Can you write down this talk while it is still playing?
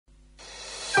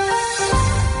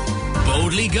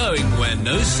Proudly going where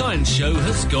no science show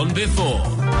has gone before.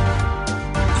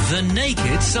 The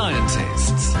Naked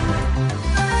Scientists.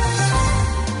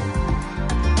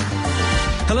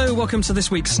 Hello, welcome to this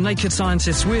week's Naked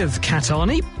Scientists with Kat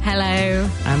Arney. Hello.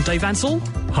 And Dave Ansell.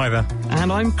 Hi there.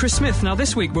 And I'm Chris Smith. Now,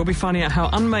 this week we'll be finding out how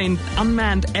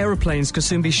unmanned aeroplanes could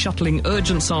soon be shuttling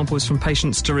urgent samples from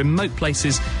patients to remote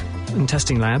places and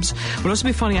testing labs. We'll also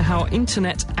be finding out how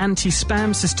internet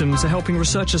anti-spam systems are helping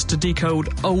researchers to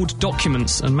decode old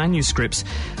documents and manuscripts.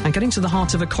 And getting to the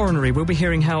heart of a coronary, we'll be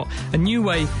hearing how a new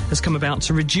way has come about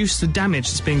to reduce the damage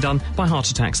that's being done by heart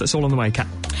attacks. That's all on the way, Kat.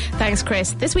 Thanks,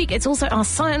 Chris. This week it's also our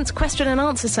science question and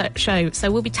answer show,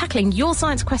 so we'll be tackling your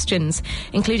science questions,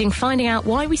 including finding out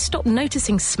why we stop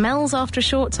noticing smells after a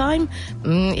short time.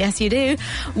 Yes, you do.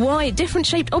 Why different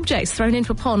shaped objects thrown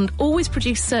into a pond always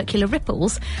produce circular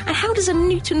ripples, and how does a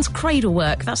Newton's cradle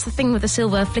work? That's the thing with the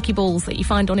silver flicky balls that you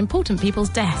find on important people's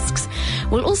desks.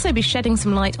 We'll also be shedding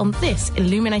some light on this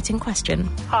illuminating question.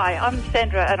 Hi, I'm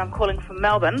Sandra and I'm calling from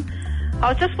Melbourne. I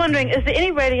was just wondering, is there any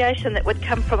radiation that would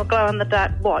come from a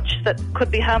glow-in-the-dark watch that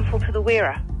could be harmful to the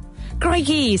wearer?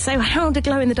 Crikey, so how do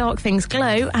glow-in-the-dark things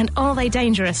glow, and are they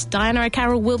dangerous? Diana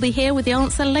O'Carroll will be here with the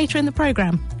answer later in the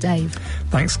programme. Dave.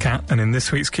 Thanks, Kat. And in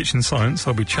this week's Kitchen Science,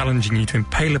 I'll be challenging you to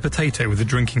impale a potato with a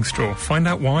drinking straw. Find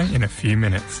out why in a few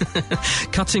minutes.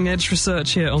 Cutting-edge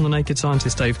research here on The Naked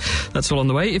Scientist, Dave. That's all on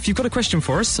the way. If you've got a question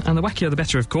for us, and the wackier the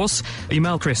better, of course,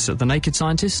 email Chris at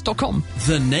thenakedscientist.com.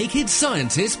 The Naked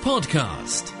Scientist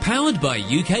Podcast. Powered by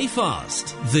UK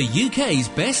Fast, the UK's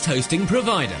best hosting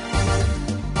provider.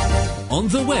 On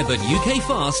the web at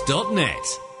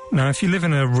ukfast.net. Now, if you live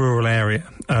in a rural area,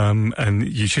 and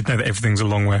you should know that everything's a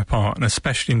long way apart, and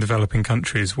especially in developing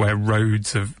countries where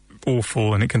roads are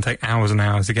awful and it can take hours and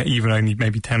hours to get even only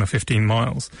maybe 10 or 15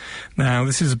 miles. Now,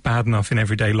 this is bad enough in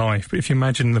everyday life, but if you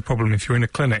imagine the problem if you're in a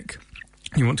clinic,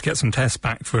 you want to get some tests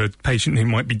back for a patient who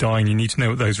might be dying, you need to know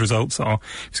what those results are.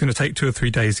 It's going to take 2 or 3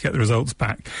 days to get the results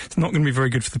back. It's not going to be very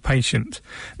good for the patient.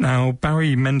 Now,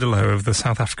 Barry Mendelow of the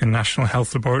South African National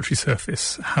Health Laboratory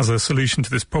Service has a solution to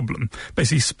this problem.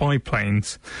 Basically, spy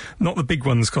planes, not the big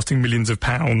ones costing millions of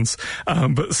pounds,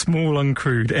 but small,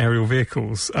 uncrewed aerial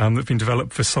vehicles that have been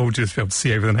developed for soldiers to be able to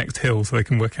see over the next hill so they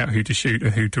can work out who to shoot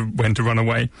and when to run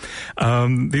away.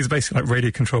 These are basically like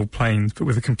radio-controlled planes, but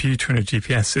with a computer and a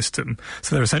GPS system.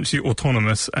 So they're essentially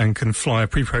autonomous and can fly a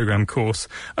pre-programmed course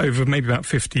over maybe about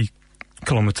 50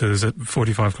 kilometres at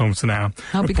 45 kilometres an hour.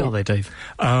 How big are they, Dave?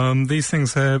 These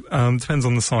things depends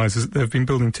on the size. They've been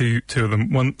building two of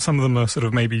them. Some of them are sort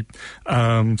of maybe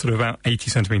sort of about 80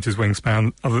 centimetres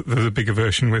wingspan. There's a bigger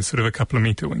version with sort of a couple of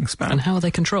metre wingspan. And how are they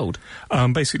controlled?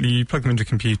 Basically, you plug them into a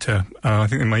computer. I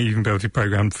think they may even be able to be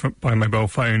programmed by a mobile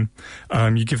phone.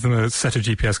 You give them a set of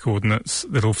GPS coordinates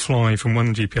that'll fly from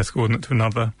one GPS coordinate to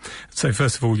another. So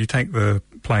first of all, you take the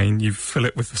plane, you fill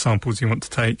it with the samples you want to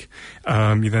take.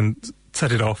 You then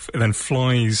set it off, it then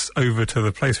flies over to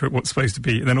the place where it's supposed to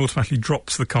be, and then automatically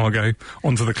drops the cargo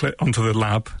onto the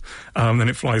lab, then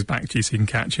it flies back to you so you can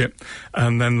catch it,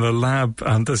 and then the lab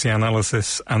does the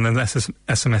analysis and then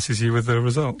SMSs you with the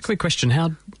results. Quick question,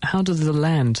 how does the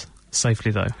land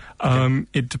safely, though?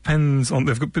 It depends on...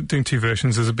 They've got doing 2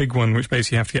 versions. There's a big one which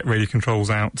basically you have to get radio controls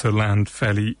out to land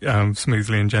fairly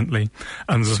smoothly and gently.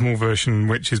 And there's a small version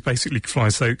which is basically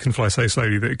can fly so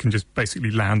slowly that it can just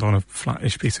basically land on a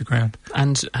flattish piece of ground.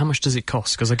 And how much does it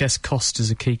cost? Because I guess cost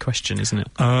is a key question, isn't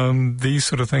it? These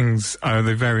sort of things,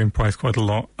 they vary in price quite a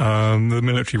lot. The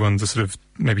military ones are sort of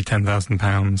maybe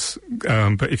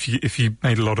 £10,000. But if you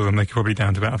made a lot of them, they could probably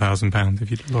down to about £1,000 if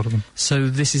you did a lot of them. So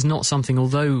this is not something,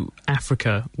 although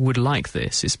Africa would like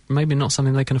this, it's maybe not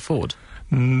something they can afford?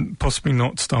 Possibly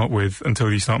not to start with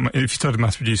until you start... If you started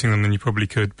mass producing them, then you probably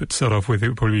could, but to start off with, it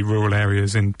would probably be rural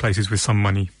areas in places with some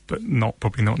money, but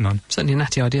probably not none. Certainly a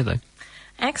natty idea, though.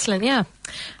 Excellent, yeah.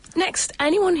 Next,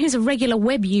 anyone who's a regular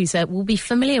web user will be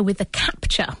familiar with the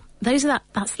CAPTCHA. That's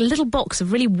the little box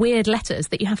of really weird letters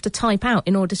that you have to type out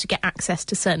in order to get access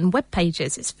to certain web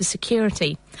pages. It's for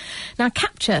security. Now,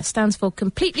 CAPTCHA stands for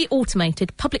Completely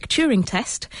Automated Public Turing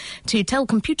Test, to tell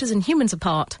computers and humans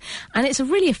apart. And it's a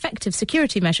really effective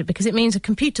security measure because it means a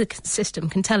computer system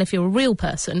can tell if you're a real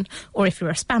person or if you're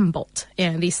a spam bot.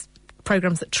 These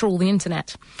programs that trawl the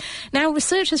internet. Now,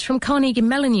 researchers from Carnegie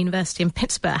Mellon University in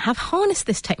Pittsburgh have harnessed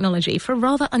this technology for a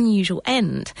rather unusual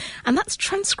end, and that's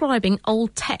transcribing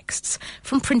old texts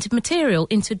from printed material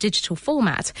into digital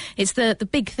format. It's the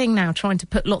big thing now, trying to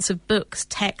put lots of books,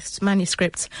 texts,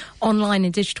 manuscripts online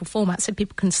in digital format so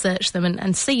people can search them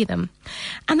and see them.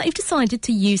 And they've decided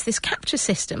to use this CAPTCHA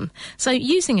system. So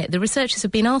using it, the researchers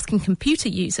have been asking computer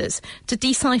users to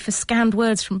decipher scanned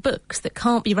words from books that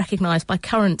can't be recognised by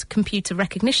current computer computer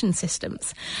recognition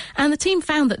systems. And the team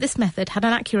found that this method had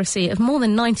an accuracy of more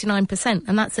than 99%,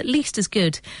 and that's at least as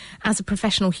good as a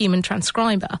professional human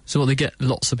transcriber. So they get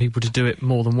lots of people to do it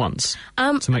more than once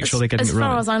to make sure they're getting it right? As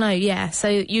far as I know, yeah. So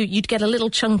you'd get a little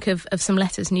chunk of some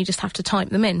letters and you just have to type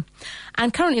them in.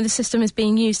 And currently the system is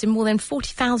being used in more than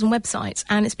 40,000 websites,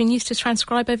 and it's been used to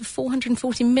transcribe over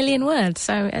 440 million words.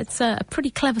 So it's a pretty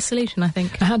clever solution, I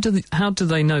think. How do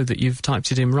they know that you've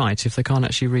typed it in right if they can't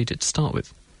actually read it to start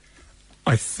with?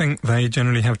 I think they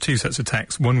generally have two sets of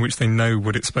text, one which they know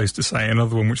what it's supposed to say,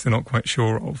 another one which they're not quite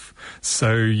sure of.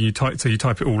 So you type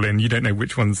it all in, you don't know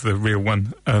which one's the real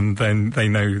one, and then they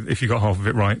know if you got half of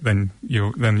it right, then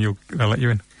they'll let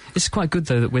you in. It's quite good,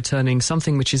 though, that we're turning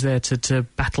something which is there to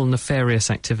battle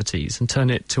nefarious activities and turn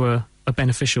it to a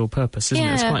beneficial purpose, isn't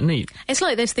it? It's quite neat. It's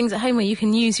like those things at home where you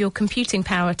can use your computing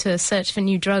power to search for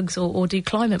new drugs or do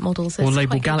climate models. Or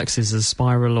label galaxies as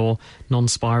spiral or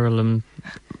non-spiral and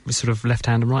sort of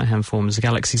left-hand and right-hand forms. The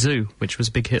Galaxy Zoo, which was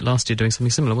a big hit last year, doing something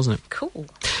similar, wasn't it? Cool.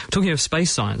 Talking of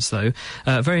space science, though,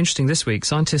 very interesting this week,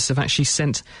 scientists have actually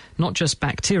sent not just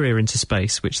bacteria into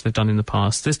space, which they've done in the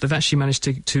past, they've actually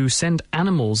managed to send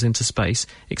animals into space,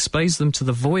 expose them to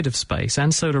the void of space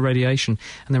and solar radiation,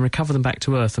 and then recover them back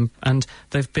to Earth, and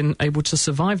they've been able to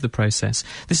survive the process.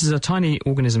 This is a tiny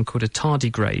organism called a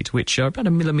tardigrade, which are about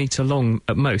 1 millimetre long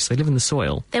at most. They live in the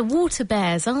soil. They're water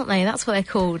bears, aren't they? That's what they're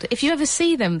called. If you ever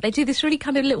see them, they do this really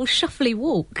kind of little shuffly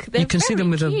walk. You can see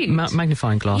them with cute. a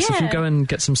magnifying glass. Yeah. If you go and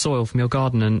get some soil from your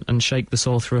garden and shake the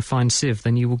soil through a fine sieve,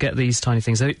 then you will get these tiny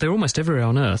things. They're almost everywhere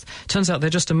on Earth. Turns out they're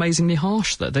just amazingly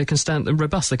harsh. They can stand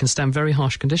robust. They can stand very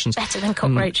harsh conditions. Better than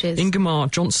cockroaches. Ingemar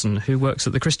Johnson, who works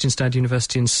at the Kristianstad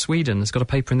University in Sweden, has got a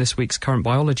paper in this week's Current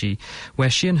Biology where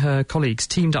she and her colleagues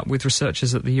teamed up with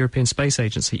researchers at the European Space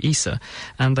Agency, ESA,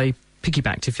 and they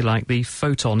piggybacked, if you like, the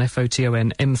Photon,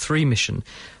 F-O-T-O-N, M3 mission,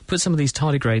 put some of these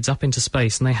tardigrades up into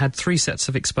space, and they had 3 sets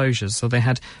of exposures. So they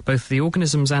had both the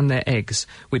organisms and their eggs,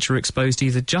 which were exposed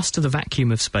either just to the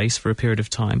vacuum of space for a period of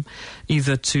time,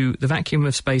 either to the vacuum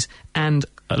of space and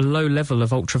a low level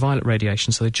of ultraviolet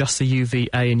radiation, so just the UVA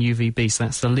and UVB, so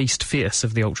that's the least fierce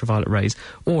of the ultraviolet rays,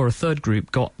 or a third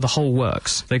group got the whole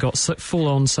works. They got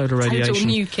full-on solar radiation. Total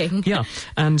nuking. Yeah,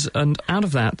 and out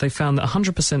of that, they found that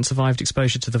 100% survived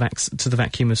exposure to the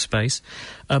vacuum of space.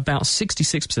 About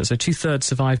 66%, so 2/3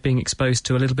 survived being exposed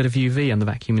to a little bit of UV and the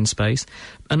vacuum in space,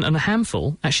 and a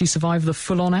handful actually survived the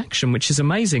full-on action, which is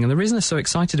amazing. And the reason they're so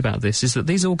excited about this is that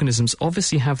these organisms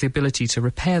obviously have the ability to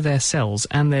repair their cells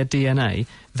and their DNA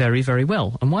very, very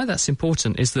well. And why that's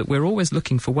important is that we're always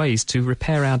looking for ways to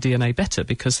repair our DNA better,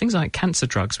 because things like cancer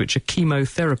drugs, which are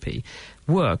chemotherapy,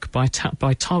 work by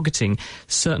targeting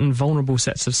certain vulnerable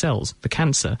sets of cells, the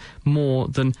cancer, more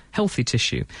than healthy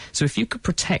tissue. So if you could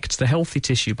protect the healthy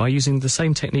tissue by using the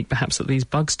same technique perhaps that these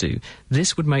bugs do,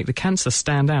 this would make the cancer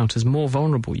stand out as more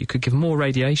vulnerable. You could give more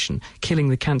radiation, killing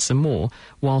the cancer more,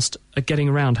 whilst getting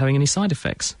around having any side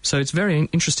effects. So it's a very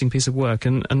interesting piece of work,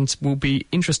 and will be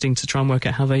interesting to try and work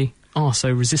out how they are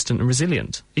so resistant and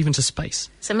resilient, even to space.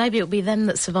 So maybe it'll be them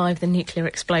that survive the nuclear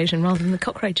explosion rather than the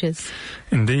cockroaches.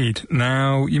 Indeed.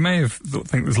 Now, you may have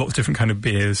think there's lots of different kind of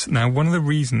beers. Now, one of the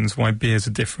reasons why beers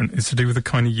are different is to do with the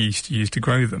kind of yeast you use to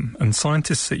grow them. And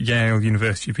scientists at Yale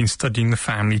University have been studying the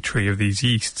family tree of these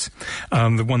yeasts,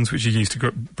 the ones which are used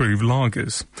to brew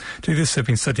lagers. To do this, they've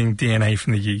been studying DNA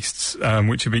from the yeasts,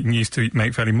 which have been used to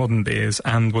make fairly modern beers,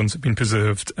 and ones that have been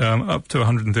preserved up to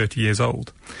 130 years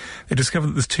old. They discovered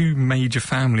that there's 2 major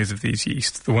families of these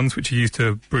yeasts, the ones which are used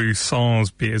to brew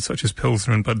Saaz beers such as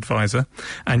Pilsner and Budweiser,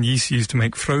 and yeast used to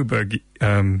make Froberg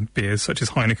beers such as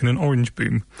Heineken and Orange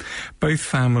Boom. Both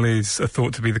families are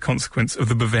thought to be the consequence of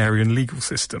the Bavarian legal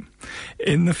system.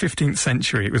 In the 15th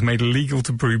century, it was made illegal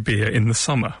to brew beer in the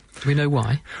summer. Do we know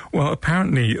why? Well,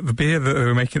 apparently the beer that they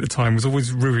were making at the time was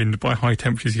always ruined by high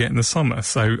temperatures you get in the summer,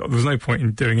 so there was no point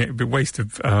in doing it. It would be a waste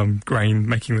of grain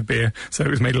making the beer, so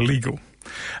it was made illegal.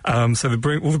 So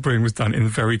all the brewing was done in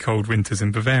very cold winters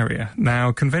in Bavaria.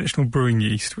 Now, conventional brewing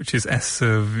yeast, which is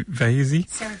Cerevisiae.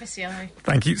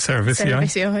 Thank you,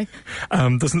 Cerevisiae.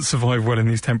 Doesn't survive well in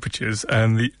these temperatures,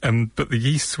 but the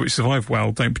yeasts which survive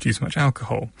well don't produce much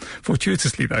alcohol.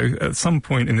 Fortuitously, though, at some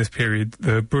point in this period,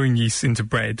 the brewing yeast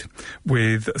interbred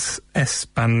with S.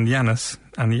 Banianus,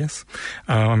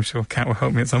 I'm sure Kat will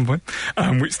help me at some point,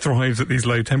 which thrives at these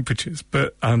low temperatures,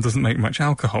 but doesn't make much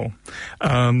alcohol.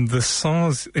 The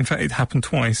Saaz, in fact, it happened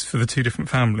twice for the 2 different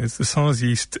families. The Saaz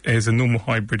yeast is a normal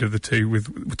hybrid of the 2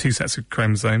 with 2 sets of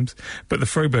chromosomes, but the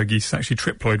Froberg yeast is actually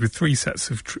triploid with 3 sets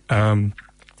of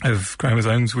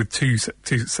chromosomes, with two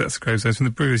sets of chromosomes from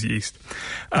the brewer's yeast.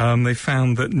 They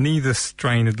found that neither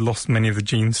strain had lost many of the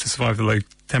genes to survive the low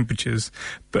temperatures,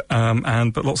 but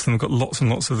lots of them have got lots and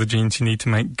lots of the genes you need to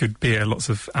make good beer, lots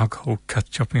of alcohol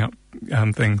chopping up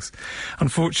things.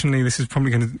 Unfortunately, this is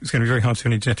probably it's going to be very hard to do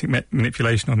any genetic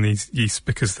manipulation on these yeasts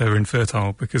because they're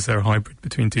infertile, because they're a hybrid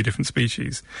between two different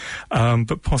species.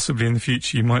 But possibly in the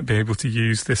future you might be able to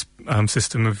use this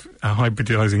system of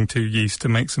hybridizing two yeasts to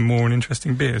make some more and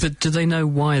interesting beers. But do they know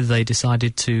why they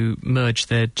decided to merge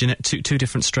their two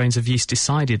different strains of yeast?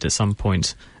 Decided at some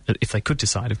point, if they could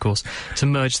decide, of course, to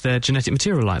merge their genetic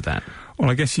material like that? Well,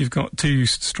 I guess you've got two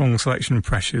strong selection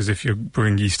pressures if you're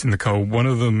brewing yeast in the cold. One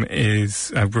of them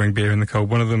is brewing beer in the cold.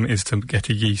 One of them is to get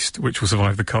a yeast which will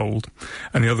survive the cold.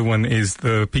 And the other one is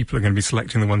the people are going to be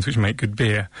selecting the ones which make good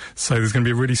beer. So there's going to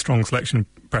be a really strong selection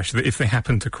pressure that if they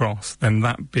happen to cross, then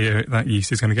that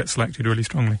yeast is going to get selected really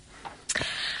strongly.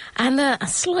 And a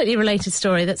slightly related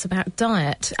story that's about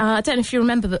diet. I don't know if you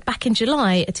remember, but back in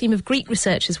July, a team of Greek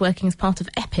researchers working as part of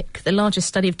EPIC, the largest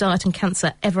study of diet and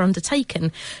cancer ever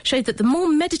undertaken, showed that the more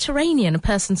Mediterranean a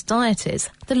person's diet is,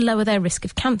 the lower their risk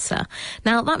of cancer.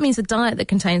 Now, that means a diet that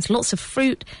contains lots of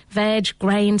fruit, veg,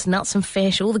 grains, nuts and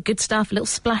fish, all the good stuff, a little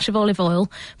splash of olive oil,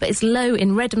 but it's low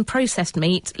in red and processed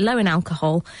meat, low in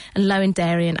alcohol, and low in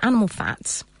dairy and animal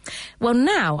fats. Well,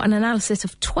 now, an analysis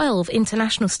of 12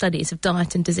 international studies of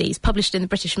diet and disease published in the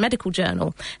British Medical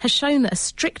Journal has shown that a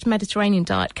strict Mediterranean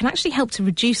diet can actually help to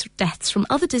reduce deaths from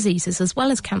other diseases as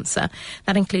well as cancer.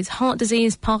 That includes heart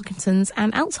disease, Parkinson's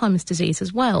and Alzheimer's disease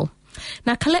as well.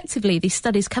 Now, collectively, these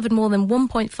studies covered more than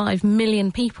 1.5 million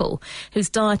people whose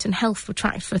diet and health were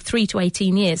tracked for 3 to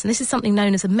 18 years. And this is something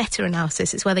known as a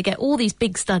meta-analysis. It's where they get all these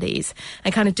big studies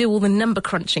and kind of do all the number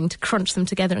crunching to crunch them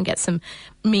together and get some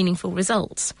meaningful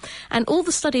results. And all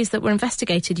the studies that were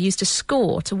investigated used a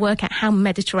score to work out how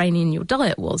Mediterranean your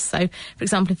diet was. So, for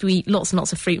example, if you eat lots and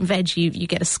lots of fruit and veg, you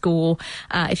get a score.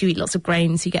 If you eat lots of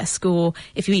grains, you get a score.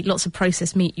 If you eat lots of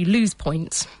processed meat, you lose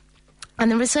points. And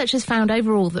the researchers found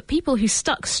overall that people who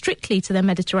stuck strictly to their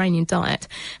Mediterranean diet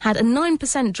had a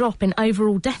 9% drop in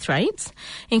overall death rates,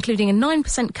 including a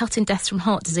 9% cut in deaths from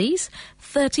heart disease,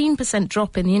 13%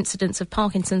 drop in the incidence of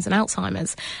Parkinson's and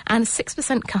Alzheimer's, and a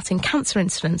 6% cut in cancer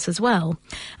incidence as well.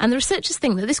 And the researchers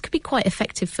think that this could be quite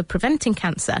effective for preventing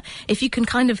cancer if you can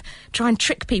kind of try and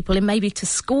trick people in maybe to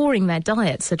scoring their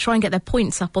diet, so try and get their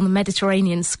points up on the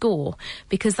Mediterranean score,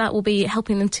 because that will be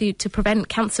helping them to prevent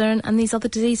cancer and these other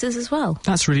diseases as well.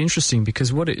 That's really interesting,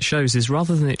 because what it shows is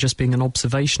rather than it just being an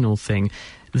observational thing,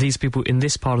 these people in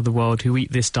this part of the world who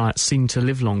eat this diet seem to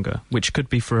live longer, which could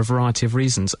be for a variety of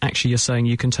reasons. Actually, you're saying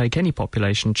you can take any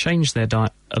population, change their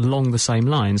diet along the same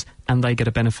lines, and they get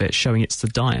a benefit, showing it's the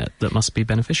diet that must be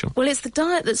beneficial. Well, it's the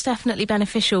diet that's definitely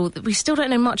beneficial. We still don't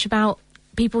know much about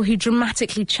people who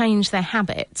dramatically change their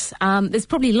habits. There's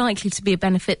probably likely to be a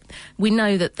benefit. We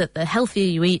know that the healthier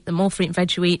you eat, the more fruit and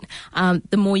veg you eat,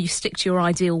 the more you stick to your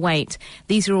ideal weight.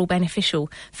 These are all beneficial.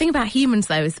 The thing about humans,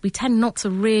 though, is we tend not to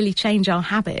really change our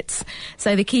habits.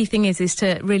 So the key thing is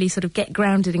to really sort of get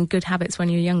grounded in good habits when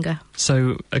you're younger.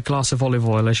 So a glass of olive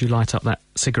oil as you light up that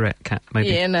cigarette cap, maybe?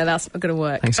 Yeah, no, that's not going to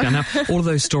work. Thanks, Now, all of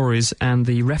those stories and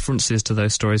the references to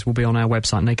those stories will be on our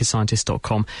website,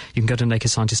 nakedscientist.com. You can go to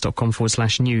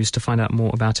nakedscientist.com/news to find out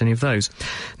more about any of those.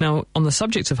 Now, on the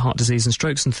subject of heart disease and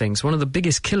strokes and things, one of the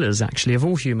biggest killers, actually, of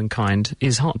all humankind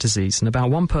is heart disease, and about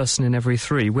 1 person in every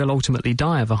 3 will ultimately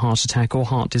die of a heart attack or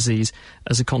heart disease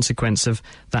as a consequence of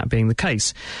that being the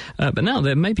case. But now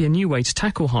there may be a new way to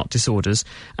tackle heart disorders,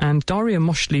 and Daria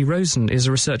Moshly-Rosen is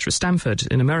a researcher at Stanford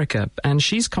in America, and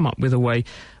she's come up with a way,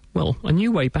 well, a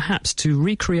new way perhaps, to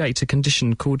recreate a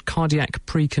condition called cardiac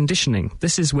preconditioning.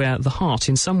 This is where the heart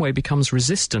in some way becomes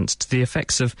resistant to the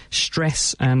effects of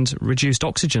stress and reduced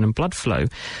oxygen and blood flow,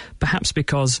 perhaps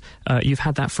because you've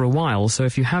had that for a while. So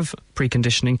if you have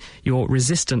preconditioning, you're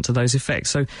resistant to those effects.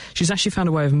 So she's actually found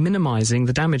a way of minimising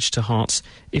the damage to hearts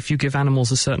if you give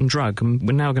animals a certain drug. And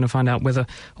we're now going to find out whether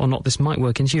or not this might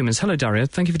work in humans. Hello, Daria.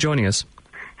 Thank you for joining us.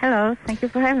 Hello. Thank you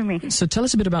for having me. So tell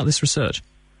us a bit about this research.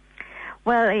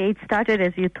 Well, it started,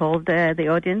 as you told the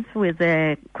audience, with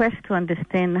a quest to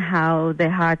understand how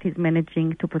the heart is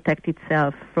managing to protect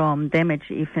itself from damage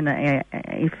if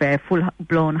a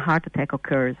full-blown heart attack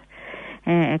occurs.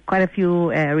 Quite a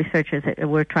few researchers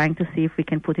were trying to see if we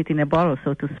can put it in a bottle,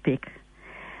 so to speak.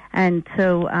 And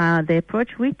so the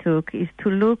approach we took is to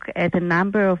look at a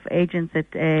number of agents that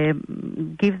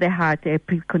give the heart a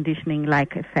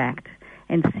preconditioning-like effect,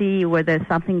 and see whether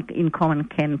something in common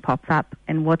can pop up.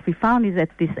 And what we found is that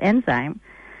this enzyme,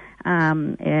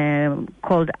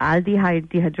 called aldehyde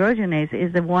dehydrogenase,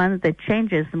 is the one that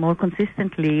changes more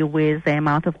consistently with the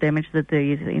amount of damage that there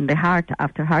is in the heart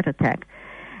after heart attack.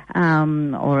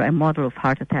 or a model of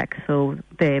heart attack. So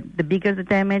the bigger the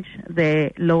damage,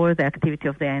 the lower the activity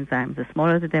of the enzyme. The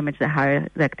smaller the damage, the higher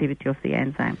the activity of the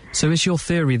enzyme. So is your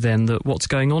theory then that what's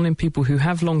going on in people who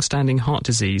have long-standing heart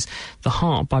disease, the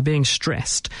heart, by being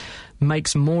stressed,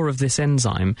 makes more of this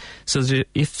enzyme, so that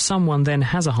if someone then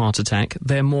has a heart attack,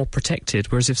 they're more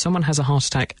protected, whereas if someone has a heart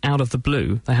attack out of the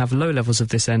blue, they have low levels of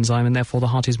this enzyme and therefore the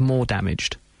heart is more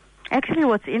damaged? Actually,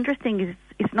 what's interesting is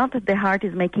it's not that the heart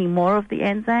is making more of the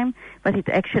enzyme, but it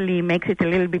actually makes it a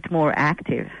little bit more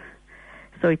active.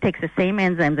 So it takes the same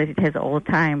enzyme that it has all the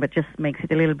time, but just makes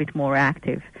it a little bit more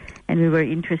active. And we were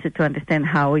interested to understand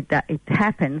how it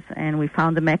happens, and we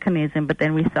found the mechanism, but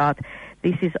then we thought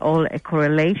this is all a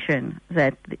correlation,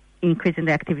 that the increase in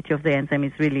the activity of the enzyme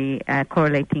is really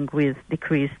correlating with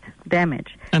decreased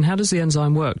damage. And how does the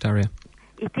enzyme work, Daria?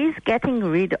 It is getting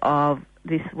rid of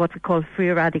this, what we call free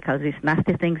radicals, these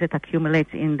nasty things that accumulate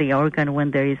in the organ when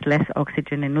there is less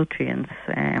oxygen and nutrients.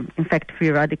 In fact,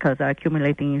 free radicals are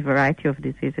accumulating in a variety of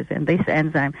diseases, and this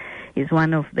enzyme is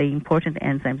one of the important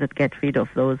enzymes that get rid of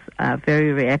those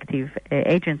very reactive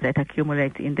agents that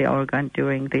accumulate in the organ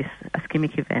during these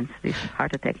ischemic events, these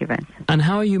heart attack events. And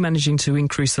how are you managing to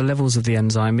increase the levels of the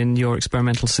enzyme in your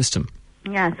experimental system?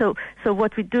 Yeah, so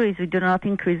what we do is we do not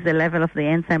increase the level of the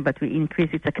enzyme, but we increase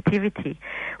its activity.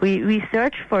 We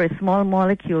search for a small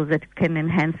molecule that can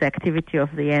enhance the activity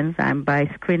of the enzyme by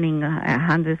screening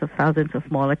hundreds of thousands of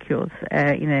molecules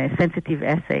in a sensitive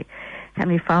assay.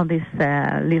 And we found this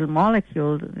little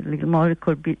molecule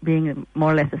being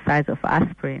more or less the size of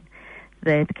aspirin,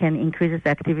 that can increase the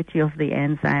activity of the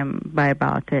enzyme by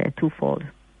about twofold.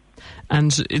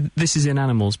 And this is in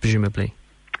animals, presumably?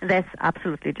 That's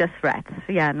absolutely just rats.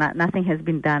 Yeah, nothing has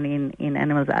been done in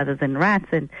animals other than rats,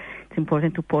 and it's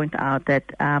important to point out that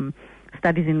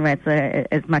studies in rats,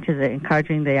 as much as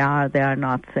encouraging they are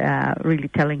not really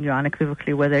telling you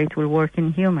unequivocally whether it will work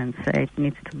in humans. It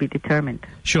needs to be determined.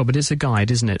 Sure, but it's a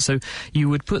guide, isn't it? So you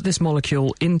would put this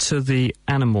molecule into the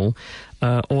animal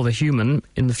or the human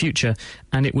in the future,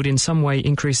 and it would in some way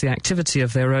increase the activity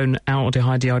of their own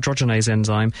aldehyde dehydrogenase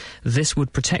enzyme. This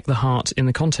would protect the heart in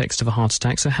the context of a heart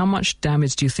attack. So how much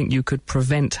damage do you think you could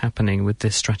prevent happening with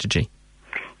this strategy?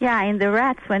 Yeah, in the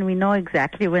rats, when we know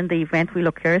exactly when the event will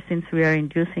occur, since we are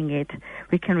inducing it,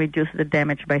 we can reduce the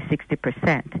damage by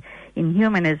 60%. In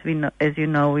human, as you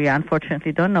know, we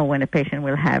unfortunately don't know when a patient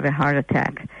will have a heart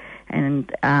attack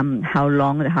and how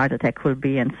long the heart attack will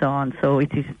be and so on. So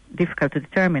it is difficult to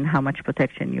determine how much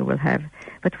protection you will have.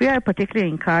 But we are particularly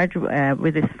encouraged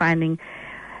with this finding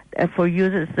for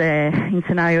users in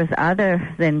scenarios other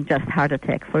than just heart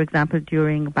attack. For example,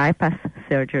 during bypass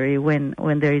surgery, when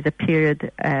there is a period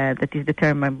that is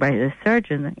determined by the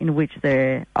surgeon in which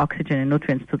the oxygen and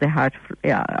nutrients to the heart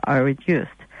are reduced.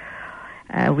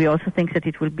 We also think that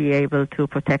it will be able to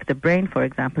protect the brain, for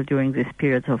example, during these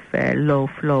periods of low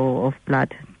flow of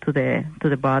blood to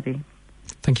the body.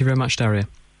 Thank you very much, Daria.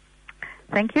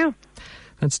 Thank you.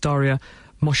 That's Daria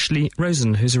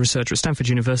Moschly-Rosen, who's a researcher at Stanford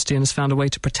University and has found a way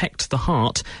to protect the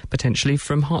heart, potentially,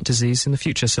 from heart disease in the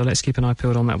future. So let's keep an eye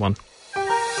peeled on that one.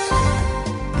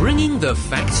 Bringing the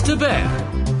facts to bear.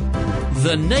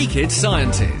 The Naked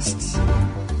Scientists.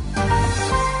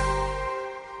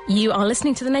 You are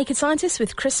listening to The Naked Scientists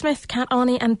with Chris Smith, Kat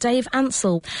Arney and Dave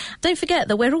Ansell. Don't forget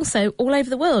that we're also all over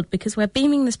the world because we're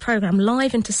beaming this programme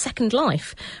live into Second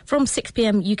Life from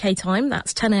 6pm UK time.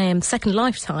 That's 10am Second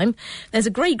Life time. There's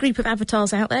a great group of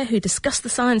avatars out there who discuss the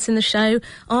science in the show,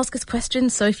 ask us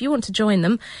questions, so if you want to join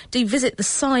them, do visit the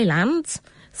Scilands.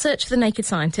 Search for The Naked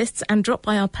Scientists and drop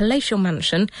by our palatial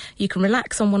mansion. You can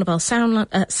relax on one of our sun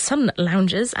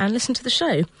lounges and listen to the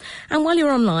show. And while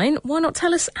you're online, why not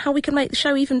tell us how we can make the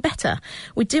show even better?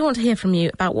 We do want to hear from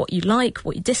you about what you like,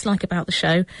 what you dislike about the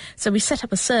show. So we set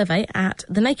up a survey at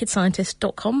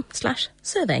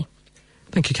thenakedscientist.com/survey.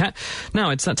 Thank you, Kat.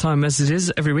 Now, it's that time, as it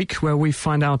is every week, where we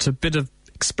find out a bit of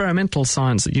experimental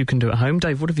science that you can do at home.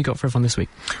 Dave, what have you got for everyone this week?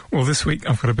 Well, this week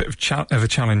I've got a bit of a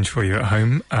challenge for you at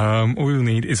home. All you'll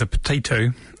need is a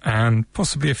potato and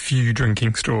possibly a few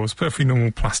drinking straws, perfectly normal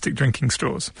plastic drinking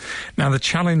straws. Now, the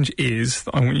challenge is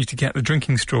that I want you to get the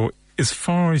drinking straw as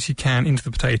far as you can into the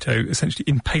potato, essentially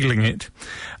impaling it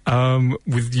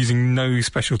with using no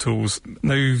special tools,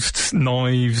 no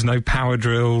knives, no power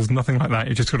drills, nothing like that.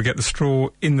 You've just got to get the straw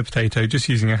in the potato, just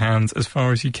using your hands as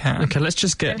far as you can. Okay, let's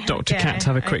just get Dr. Kat to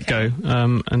have a quick go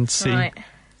and see. Right.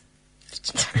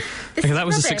 Okay, that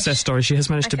was a success story. She has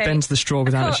managed to bend the straw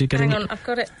without actually getting Hang on, I've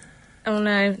got it. Oh,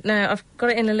 no, I've got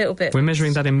it in a little bit. We're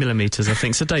measuring that in millimetres, I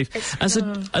think. So, Dave, as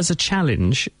a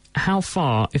challenge, how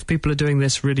far, if people are doing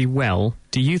this really well,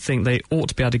 do you think they ought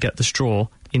to be able to get the straw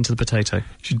into the potato? You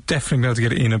should definitely be able to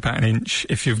get it in about an inch.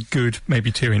 If you're good,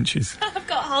 maybe 2 inches. I've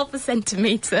got half a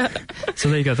centimetre. So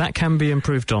there you go. That can be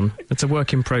improved on. It's a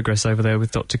work in progress over there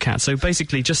with Dr. Cat. So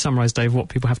basically, just summarise, Dave, what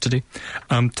people have to do.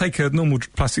 Take a normal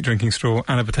plastic drinking straw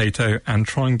and a potato and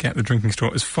try and get the drinking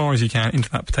straw as far as you can into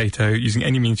that potato using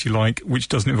any means you like, which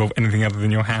doesn't involve anything other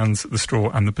than your hands, the straw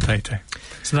and the potato.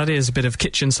 So that is a bit of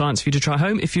kitchen science for you to try at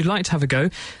home. If you'd like to have a go,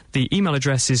 the email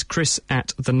address is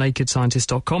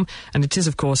chris@thenakedscientist.com, and it is,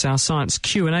 of course, our science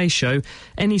Q&A show.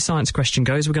 Any science question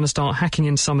goes. We're going to start hacking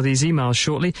into some of these emails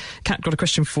shortly. Kat, got a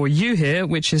question for you here,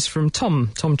 which is from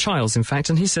Tom Childs, in fact,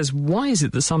 and he says, why is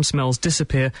it that some smells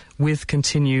disappear with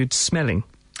continued smelling?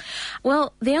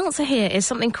 Well, the answer here is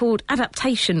something called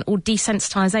adaptation or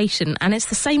desensitisation, and it's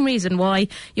the same reason why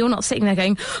you're not sitting there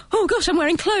going, oh gosh, I'm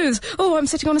wearing clothes, oh, I'm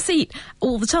sitting on a seat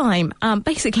all the time.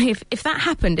 Basically, if that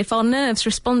happened, if our nerves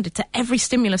responded to every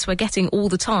stimulus we're getting all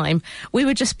the time, we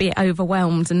would just be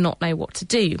overwhelmed and not know what to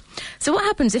do. So what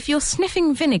happens if you're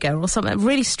sniffing vinegar or something, a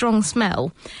really strong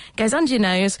smell, goes under your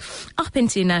nose, up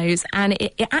into your nose, and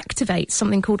it activates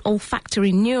something called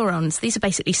olfactory neurons. These are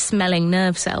basically smelling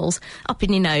nerve cells up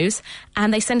in your nose,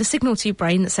 and they send a signal to your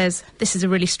brain that says, this is a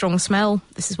really strong smell,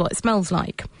 this is what it smells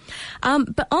like.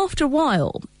 But after a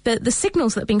while, the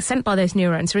signals that are being sent by those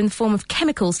neurons are in the form of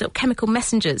chemicals, little chemical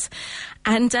messengers,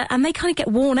 and they kind of get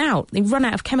worn out. They run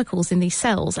out of chemicals in these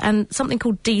cells, and something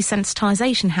called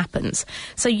desensitisation happens.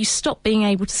 So you stop being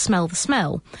able to smell the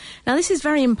smell. Now, this is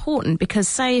very important because,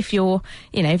 say, if you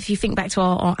think back to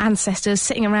our ancestors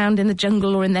sitting around in the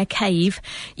jungle or in their cave,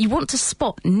 you want to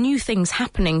spot new things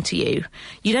happening to you.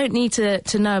 You don't need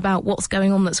to know about what's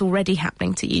going on that's already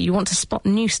happening to you. You want to spot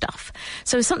new stuff.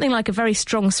 So something like a very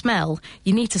strong smell,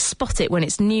 you need to spot it when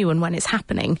it's new and when it's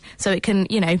happening, so it can,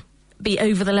 be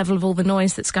over the level of all the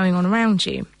noise that's going on around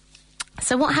you.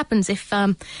 So what happens if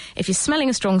you're smelling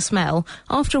a strong smell,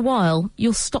 after a while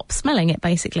you'll stop smelling it,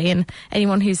 basically, and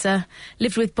anyone who's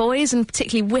lived with boys and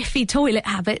particularly whiffy toilet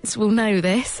habits will know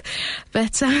this.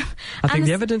 But I think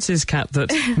the evidence is, Kat,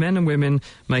 that men and women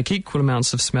make equal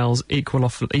amounts of smells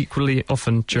equally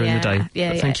often during the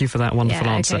day. Thank you for that wonderful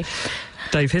answer. Okay.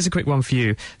 Dave, here's a quick one for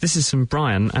you. This is from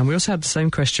Brian, and we also had the same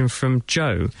question from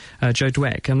Joe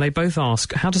Dweck, and they both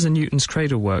ask, how does a Newton's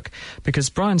cradle work? Because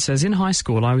Brian says, in high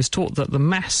school I was taught that the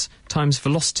mass times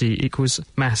velocity equals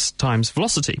mass times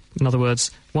velocity. In other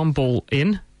words, one ball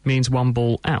in means one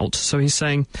ball out. So he's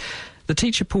saying, the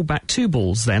teacher pulled back 2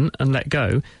 balls then and let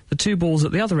go. The 2 balls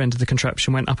at the other end of the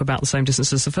contraption went up about the same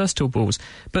distance as the first 2 balls.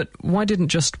 But why didn't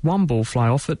just one ball fly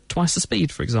off at twice the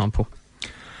speed, for example?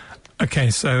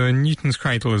 Okay, so a Newton's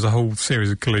cradle is a whole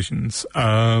series of collisions.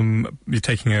 You're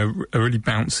taking a really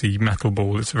bouncy metal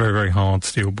ball, it's a very, very hard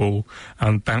steel ball,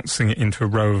 and bouncing it into a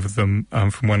row of them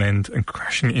from one end and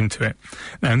crashing it into it.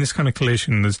 Now, in this kind of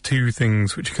collision, there's 2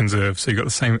 things which are conserved. So you've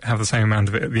got have the same amount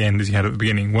of it at the end as you had at the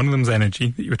beginning. One of them's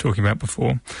energy, that you were talking about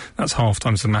before. That's half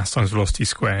times the mass times velocity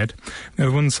squared. The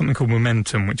other one's something called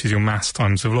momentum, which is your mass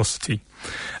times the velocity.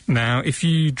 Now, if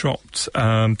you dropped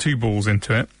 2 balls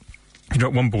into it, you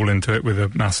drop 1 ball into it with a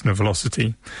mass and a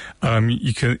velocity,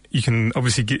 you can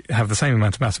obviously have the same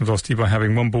amount of mass and velocity by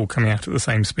having 1 ball coming out at the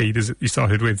same speed as you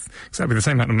started with, exactly the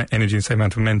same amount of energy and the same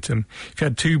amount of momentum. If you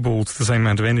had 2 balls with the same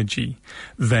amount of energy,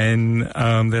 then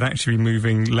they'd actually be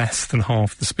moving less than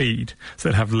half the speed, so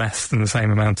they'd have less than the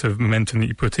same amount of momentum that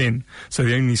you put in. So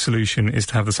the only solution is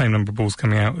to have the same number of balls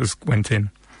coming out as went in.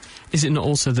 Is it not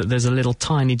also that there's a little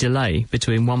tiny delay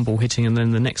between one ball hitting and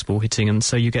then the next ball hitting, and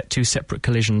so you get 2 separate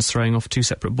collisions throwing off 2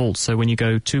 separate balls? So when you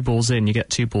go 2 balls in, you get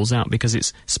 2 balls out because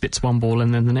it spits 1 ball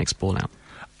and then the next ball out.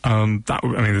 That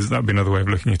would be another way of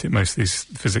looking at it. Most of these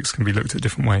physics can be looked at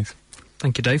different ways.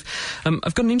 Thank you, Dave.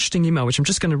 I've got an interesting email which I'm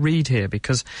just going to read here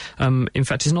because, in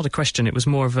fact, it's not a question. It was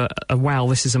more of a wow,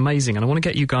 this is amazing. And I want to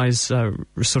get you guys sort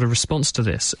of response to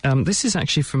this. This is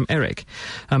actually from Eric.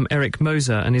 Eric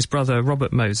Moser and his brother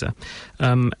Robert Moser.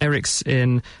 Eric's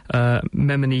in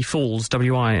Menomonee Falls,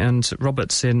 WI, and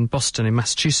Robert's in Boston in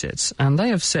Massachusetts. And they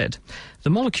have said, the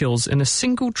molecules in a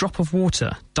single drop of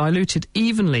water diluted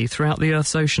evenly throughout the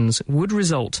Earth's oceans would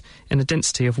result in a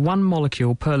density of 1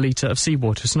 molecule per litre of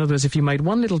seawater. So in other words, if you made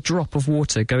 1 little drop of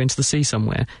water go into the sea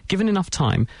somewhere, given enough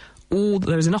time,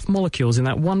 there's enough molecules in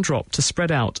that 1 drop to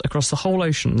spread out across the whole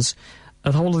oceans,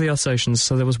 the whole of the Earth's oceans,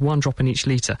 so there was 1 drop in each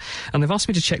litre. And they've asked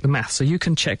me to check the math, so you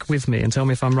can check with me and tell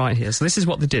me if I'm right here. So this is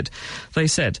what they did. They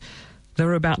said there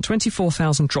are about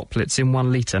 24,000 droplets in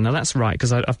 1 litre. Now, that's right,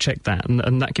 because I've checked that,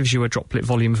 and that gives you a droplet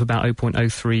volume of about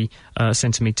 0.03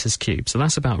 centimetres cubed. So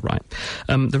that's about right.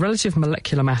 The relative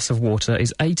molecular mass of water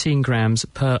is 18 grams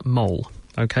per mole.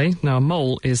 OK? Now, a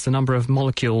mole is the number of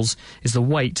molecules, is the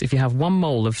weight. If you have 1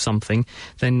 mole of something,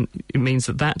 then it means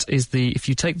that is the... If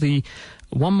you take the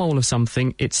 1 mole of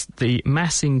something, it's the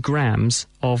mass in grams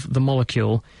of the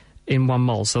molecule in 1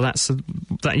 mole. So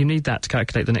that you need that to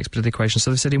calculate the next bit of the equation.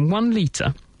 So they said in 1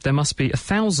 litre, there must be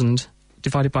 1,000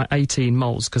 divided by 18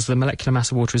 moles, because the molecular mass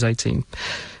of water is 18.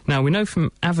 Now, we know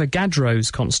from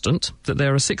Avogadro's constant that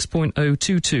there are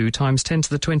 6.022 times 10 to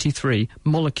the 23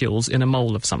 molecules in a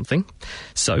mole of something.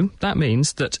 So that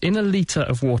means that in a litre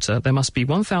of water, there must be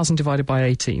 1,000 divided by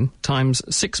 18 times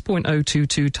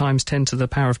 6.022 times 10 to the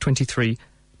power of 23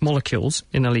 molecules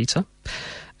in a litre.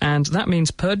 And that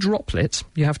means per droplet,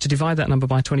 you have to divide that number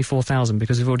by 24,000,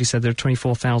 because we've already said there are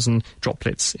 24,000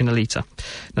 droplets in a litre.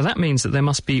 Now, that means that there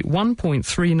must be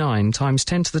 1.39 times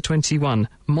 10 to the 21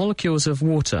 molecules of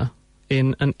water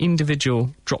in an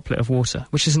individual droplet of water,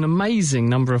 which is an amazing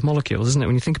number of molecules, isn't it,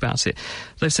 when you think about it?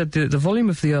 They've said the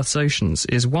volume of the Earth's oceans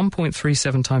is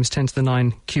 1.37 times 10 to the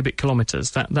 9 cubic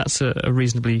kilometres. That's a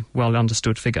reasonably well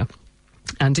understood figure.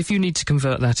 And if you need to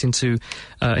convert that into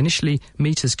initially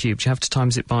metres cubed, you have to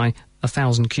times it by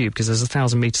 1,000 cubed, because there's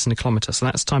 1,000 metres in a kilometre, so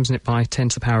that's timesing it by 10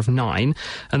 to the power of 9.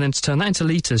 And then to turn that into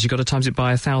litres, you've got to times it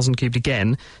by 1,000 cubed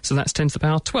again, so that's 10 to the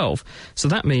power of 12. So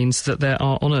that means that there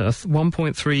are on Earth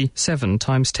 1.37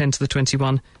 times 10 to the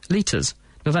 21 litres.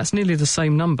 Now, that's nearly the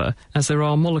same number as there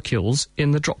are molecules in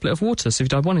the droplet of water. So if you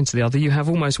dive one into the other, you have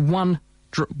almost one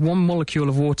molecule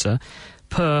of water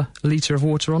per litre of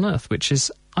water on Earth, which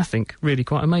is, I think, really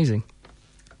quite amazing.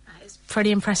 It's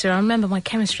pretty impressive. I remember my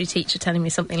chemistry teacher telling me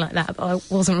something like that, but I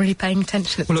wasn't really paying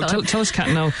attention at the time. Tell us, Kat,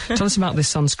 now, tell us about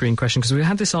this sunscreen question, because we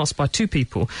had this asked by 2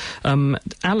 people.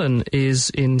 Alan is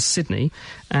in Sydney,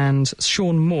 and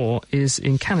Sean Moore is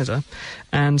in Canada,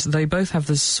 and they both have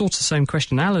the sort of same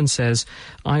question. Alan says,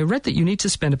 I read that you need to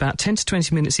spend about 10 to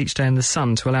 20 minutes each day in the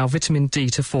sun to allow vitamin D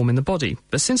to form in the body.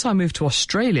 But since I moved to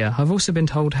Australia, I've also been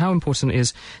told how important it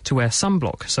is to wear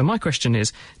sunblock. So my question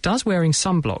is, does wearing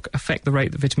sunblock affect the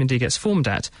rate that vitamin D gets formed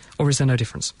at, or is there no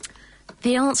difference?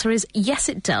 The answer is yes,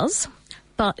 it does.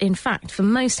 But in fact, for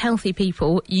most healthy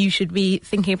people, you should be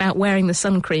thinking about wearing the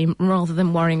sun cream rather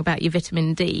than worrying about your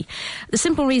vitamin D. The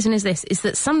simple reason is this, is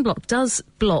that sunblock does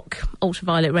block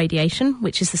ultraviolet radiation,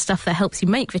 which is the stuff that helps you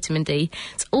make vitamin D.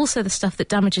 It's also the stuff that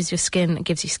damages your skin and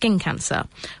gives you skin cancer,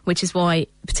 which is why,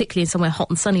 particularly in somewhere hot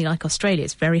and sunny like Australia,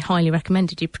 it's very highly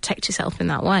recommended you protect yourself in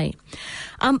that way.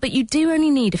 But you do only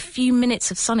need a few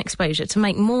minutes of sun exposure to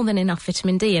make more than enough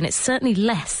vitamin D, and it's certainly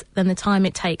less than the time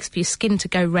it takes for your skin to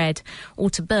go red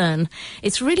or to burn.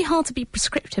 It's really hard to be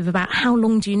prescriptive about how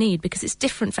long do you need, because it's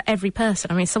different for every person.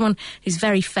 I mean, someone who's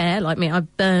very fair, like me, I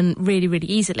burn really, really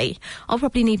easily. I'll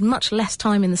probably need much less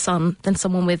time in the sun than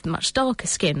someone with much darker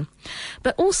skin.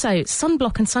 But also,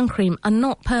 sunblock and sun cream are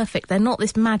not perfect. They're not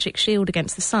this magic shield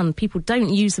against the sun. People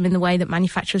don't use them in the way that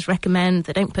manufacturers recommend.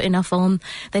 They don't put enough on.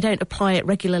 They don't apply it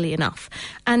regularly enough.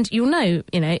 And you'll know,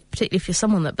 particularly if you're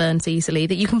someone that burns easily,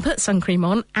 that you can put sun cream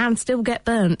on and still get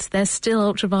burnt. There's still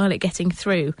ultraviolet getting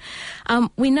through.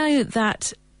 We know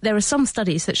that there are some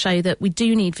studies that show that we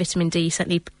do need vitamin D,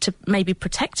 certainly to maybe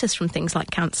protect us from things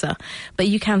like cancer, but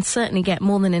you can certainly get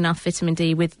more than enough vitamin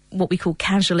D with what we call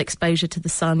casual exposure to the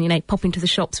sun, popping to the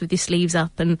shops with your sleeves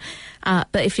up.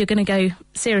 But if you're going to go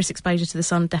serious exposure to the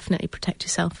sun, definitely protect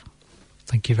yourself.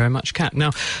 Thank you very much, Kat.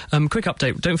 Now, quick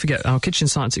update. Don't forget our kitchen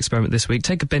science experiment this week.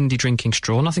 Take a bendy drinking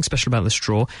straw, nothing special about the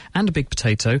straw, and a big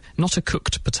potato, not a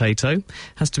cooked potato.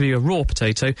 Has to be a raw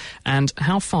potato. And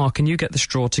how far can you get the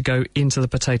straw to go into the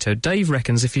potato? Dave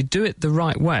reckons if you do it the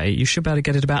right way, you should be able to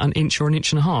get it about an inch or an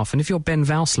inch and a half. And if you're Ben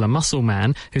Valsler, Muscle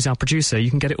Man, who's our producer, you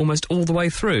can get it almost all the way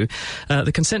through.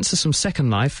 The consensus from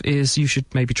Second Life is you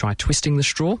should maybe try twisting the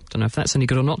straw. Don't know if that's any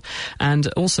good or not. And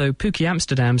also, Pookie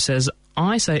Amsterdam says,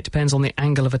 I say it depends on the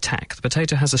angle of attack. The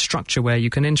potato has a structure where you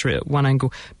can enter it at one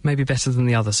angle, maybe better than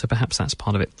the other, so perhaps that's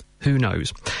part of it. Who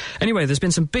knows? Anyway, there's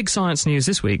been some big science news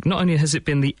this week. Not only has it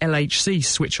been the LHC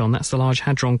switch on, that's the Large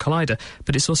Hadron Collider,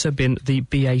 but it's also been the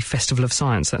BA Festival of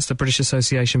Science. That's the British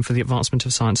Association for the Advancement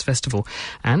of Science Festival.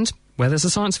 And where there's a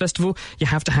science festival, you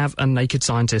have to have a naked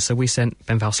scientist, so we sent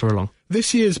Ben Valsler along.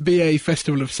 This year's BA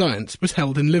Festival of Science was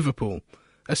held in Liverpool,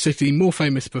 a city more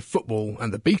famous for football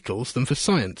and the Beatles than for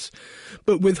science.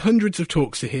 But with hundreds of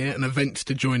talks to hear and events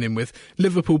to join in with,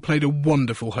 Liverpool played a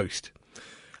wonderful host.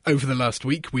 Over the last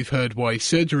week, we've heard why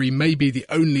surgery may be the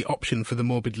only option for the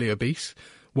morbidly obese,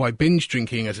 why binge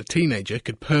drinking as a teenager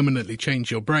could permanently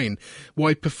change your brain,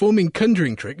 why performing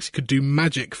conjuring tricks could do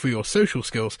magic for your social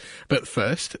skills. But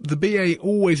first, the BA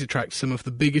always attracts some of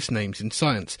the biggest names in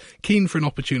science, keen for an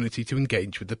opportunity to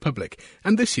engage with the public,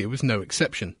 and this year was no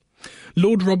exception.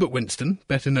 Lord Robert Winston,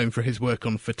 better known for his work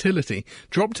on fertility,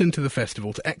 dropped into the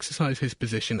festival to exercise his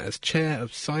position as Chair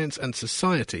of Science and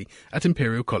Society at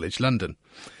Imperial College London.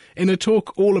 In a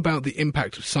talk all about the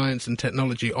impact of science and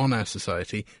technology on our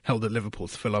society, held at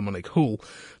Liverpool's Philharmonic Hall,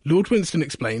 Lord Winston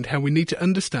explained how we need to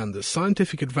understand that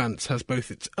scientific advance has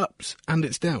both its ups and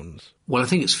its downs. Well, I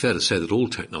think it's fair to say that all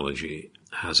technology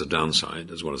has a downside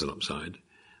as well as an upside.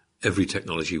 Every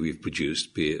technology we've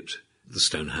produced, be it the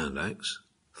stone hand axe,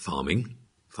 farming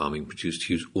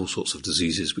produced all sorts of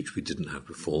diseases which we didn't have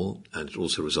before, and it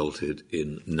also resulted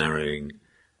in narrowing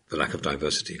the lack of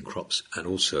diversity in crops, and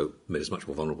also made us much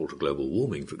more vulnerable to global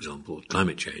warming, for example,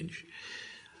 climate change.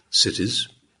 Cities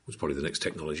was probably the next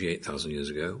technology 8,000 years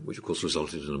ago, which of course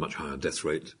resulted in a much higher death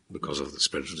rate because of the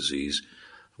spread of disease,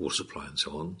 water supply and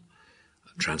so on.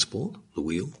 Transport, the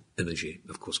wheel, energy,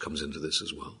 of course, comes into this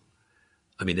as well.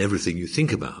 I mean, everything you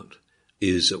think about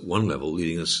is at one level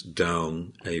leading us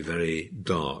down a very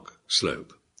dark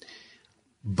slope.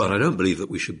 But I don't believe that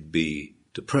we should be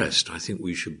depressed. I think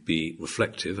we should be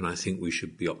reflective, and I think we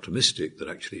should be optimistic that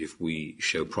actually if we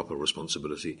show proper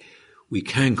responsibility, we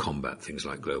can combat things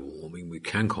like global warming, we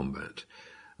can combat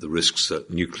the risks that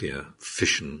nuclear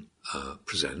fission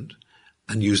present,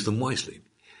 and use them wisely.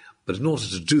 But in order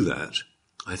to do that,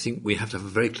 I think we have to have a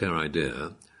very clear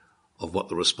idea of what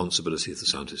the responsibility of the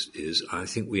scientist is. I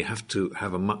think we have to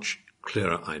have a much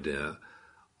clearer idea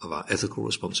of our ethical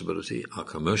responsibility, our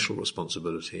commercial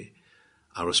responsibility,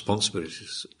 our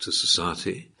responsibilities to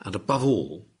society, and above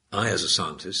all, I as a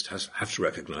scientist have to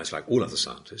recognise, like all other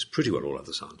scientists, pretty well all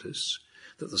other scientists,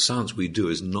 that the science we do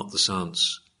is not the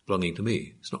science belonging to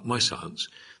me. It's not my science.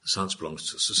 The science belongs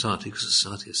to society, because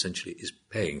society essentially is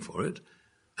paying for it,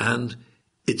 and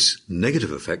its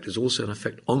negative effect is also an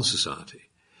effect on society.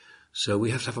 So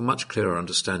we have to have a much clearer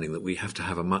understanding that we have to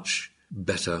have a much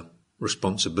better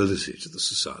responsibility to the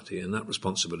society, and that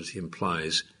responsibility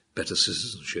implies better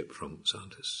citizenship from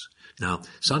scientists. Now,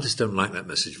 scientists don't like that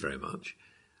message very much,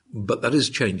 but that is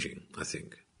changing, I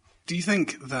think. Do you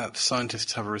think that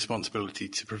scientists have a responsibility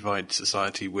to provide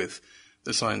society with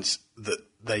the science that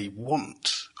they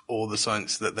want or the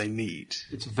science that they need?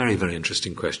 It's a very, very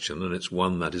interesting question, and it's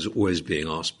one that is always being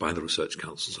asked by the research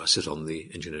councils. I sit on the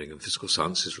Engineering and Physical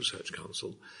Sciences Research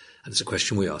Council, and it's a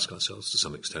question we ask ourselves to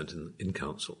some extent in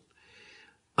council.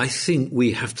 I think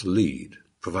we have to lead,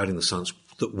 providing the science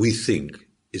that we think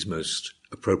is most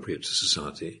appropriate to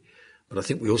society. But I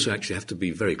think we also actually have to be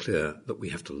very clear that we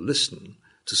have to listen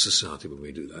to society when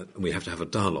we do that, and we have to have a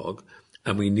dialogue,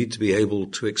 and we need to be able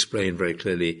to explain very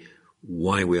clearly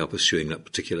why we are pursuing that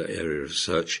particular area of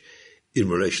research in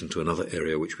relation to another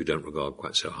area which we don't regard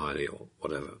quite so highly or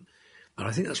whatever. And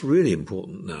I think that's really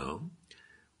important now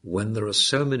when there are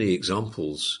so many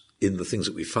examples in the things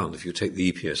that we found. If you take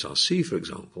the EPSRC, for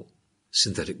example,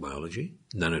 synthetic biology,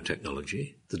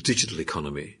 nanotechnology, the digital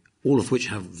economy, all of which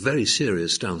have very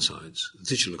serious downsides. The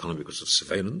digital economy because of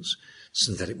surveillance,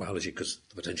 synthetic biology because of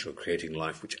the potential of creating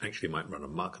life which actually might run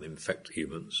amok and infect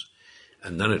humans,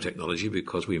 and nanotechnology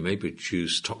because we may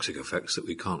produce toxic effects that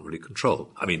we can't really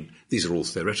control. I mean, these are all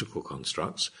theoretical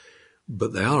constructs,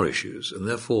 but they are issues, and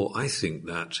therefore I think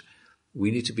that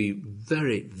we need to be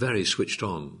very, very switched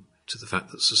on to the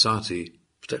fact that society,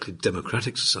 particularly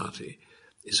democratic society,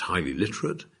 is highly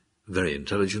literate, very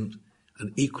intelligent,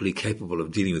 and equally capable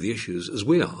of dealing with the issues as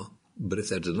we are. But if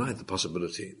they're denied the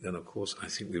possibility, then of course I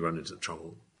think we run into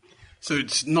trouble. So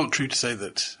it's not true to say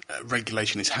that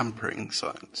regulation is hampering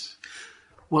science?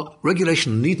 Well,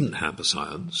 regulation needn't hamper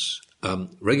science.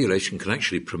 Regulation can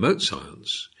actually promote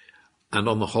science. And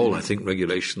on the whole, I think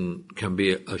regulation can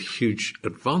be a huge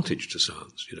advantage to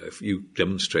science. You know, if you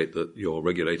demonstrate that your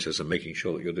regulators are making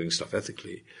sure that you're doing stuff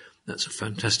ethically, that's a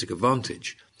fantastic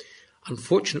advantage.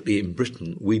 Unfortunately, in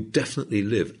Britain, we definitely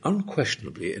live,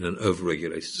 unquestionably, in an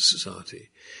over-regulated society.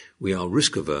 We are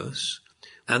risk-averse,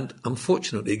 and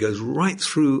unfortunately, it goes right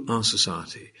through our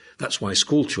society. That's why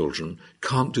school children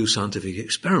can't do scientific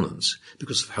experiments,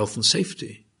 because of health and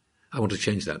safety. I want to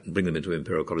change that and bring them into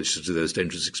Imperial College to do those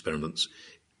dangerous experiments.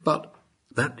 But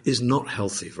that is not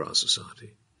healthy for our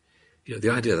society. You know, the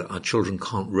idea that our children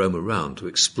can't roam around to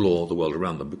explore the world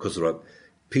around them because there are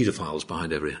paedophiles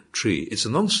behind every tree, it's a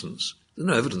nonsense. There's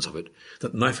no evidence of it.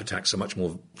 That knife attacks are much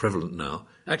more prevalent now.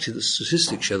 Actually, the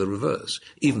statistics show the reverse.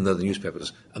 Even though the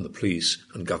newspapers and the police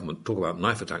and government talk about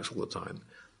knife attacks all the time,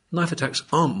 knife attacks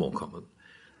aren't more common.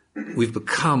 We've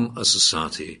become a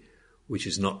society which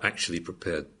is not actually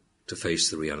prepared to face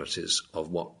the realities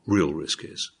of what real risk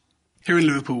is. Here in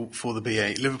Liverpool for the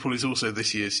BA, Liverpool is also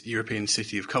this year's European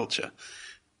City of Culture.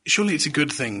 Surely it's a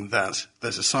good thing that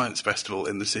there's a science festival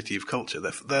in the City of Culture.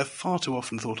 They're far too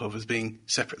often thought of as being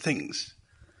separate things.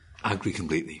 I agree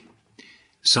completely.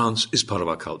 Science is part of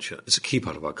our culture. It's a key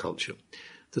part of our culture.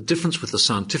 The difference with the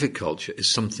scientific culture is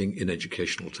something in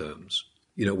educational terms.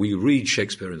 You know, we read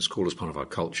Shakespeare in school as part of our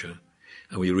culture,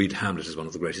 and we read Hamlet as one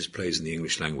of the greatest plays in the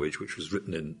English language, which was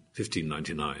written in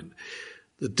 1599.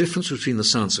 The difference between the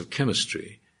science of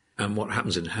chemistry and what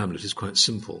happens in Hamlet is quite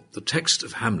simple. The text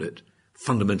of Hamlet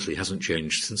fundamentally hasn't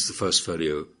changed since the first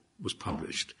folio was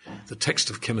published. The text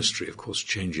of chemistry, of course,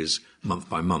 changes month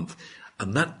by month.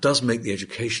 And that does make the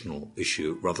educational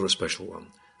issue rather a special one.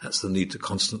 That's the need to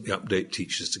constantly update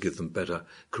teachers to give them better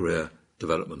career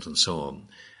development and so on.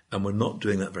 And we're not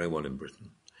doing that very well in Britain.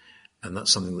 And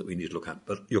that's something that we need to look at.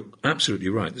 But you're absolutely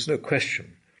right. There's no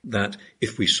question that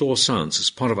if we saw science as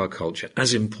part of our culture,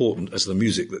 as important as the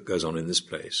music that goes on in this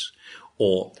place,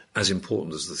 or as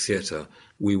important as the theatre,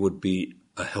 we would be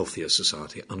a healthier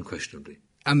society, unquestionably.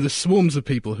 And the swarms of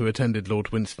people who attended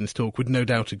Lord Winston's talk would no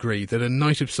doubt agree that a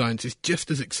night of science is just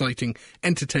as exciting,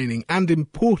 entertaining and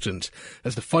important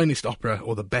as the finest opera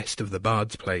or the best of the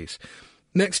Bard's plays.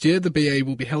 Next year, the BA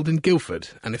will be held in Guildford,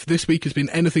 and if this week has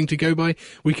been anything to go by,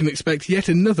 we can expect yet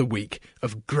another week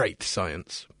of great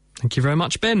science. Thank you very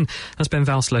much, Ben. That's Ben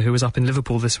Valsler, who was up in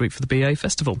Liverpool this week for the BA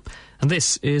Festival. And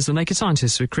this is The Naked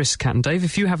Scientist with Chris, Kat and Dave.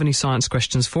 If you have any science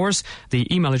questions for us,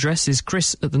 the email address is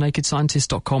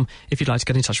chris@thenakedscientist.com if you'd like to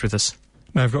get in touch with us.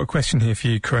 Now, I've got a question here for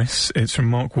you, Chris. It's from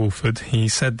Mark Wolford. He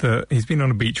said that he's been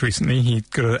on a beach recently. He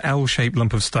got an L-shaped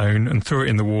lump of stone and threw it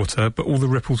in the water, but all the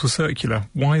ripples were circular.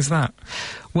 Why is that?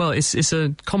 Well, it's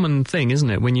a common thing, isn't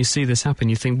it? When you see this happen,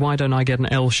 you think, why don't I get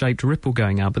an L-shaped ripple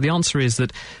going out? But the answer is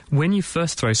that when you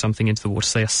first throw something into the water,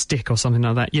 say a stick or something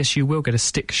like that, yes, you will get a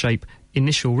stick-shaped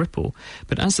initial ripple.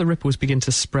 But as the ripples begin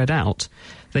to spread out,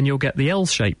 then you'll get the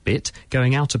L-shaped bit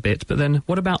going out a bit. But then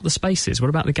what about the spaces? What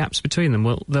about the gaps between them?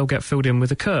 Well, they'll get filled in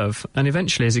with a curve. And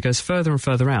eventually, as it goes further and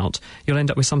further out, you'll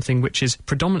end up with something which is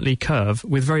predominantly curve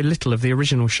with very little of the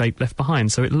original shape left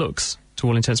behind. So it looks, to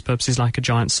all intents and purposes, like a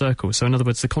giant circle. So in other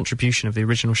words, the contribution of the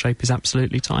original shape is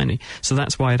absolutely tiny. So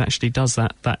that's why it actually does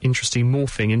that interesting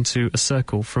morphing into a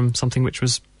circle from something which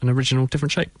was an original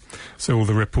different shape. So all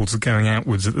the ripples are going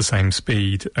outwards at the same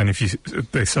speed, and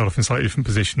they start off in slightly different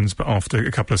positions, but after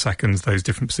a couple of seconds, those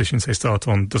different positions they start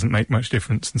on doesn't make much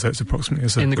difference, and so it's approximately a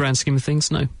circle. In the grand scheme of things,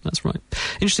 no, that's right.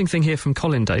 Interesting thing here from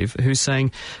Colin, Dave, who's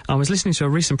saying, I was listening to a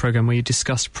recent programme where you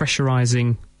discussed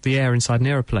pressurising the air inside an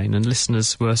aeroplane, and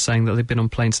listeners were saying that they'd been on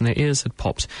planes and their ears had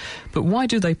popped. But why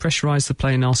do they pressurise the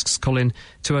plane, asks Colin,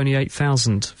 to only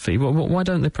 8,000 feet? Why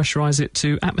don't they pressurise it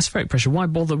to atmospheric pressure? Why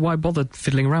bother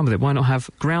fiddling around with it? Why not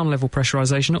have ground level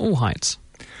pressurisation at all heights?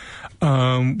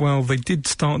 Well, they did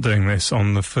start doing this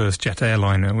on the first jet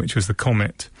airliner, which was the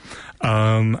Comet.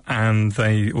 And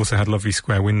they also had lovely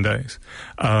square windows.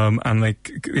 And the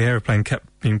aeroplane kept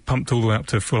being pumped all the way up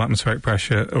to full atmospheric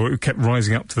pressure, or it kept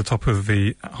rising up to the top of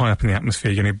high up in the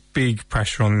atmosphere, getting a big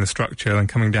pressure on the structure, then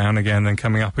coming down again, then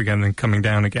coming up again, then coming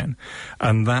down again.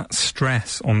 And that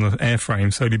stress on the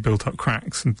airframe slowly built up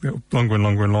cracks, and longer and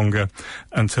longer and longer,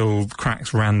 until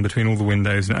cracks ran between all the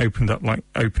windows and opened up like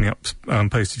opening up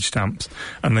postage stamps.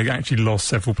 And they actually lost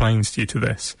several planes due to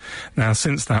this. Now,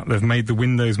 since that, they've made the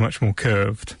windows much more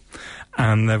curved,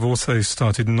 and they've also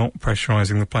started not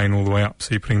pressurising the plane all the way up,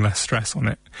 so you're putting less stress on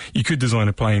it. You could design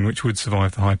a plane which would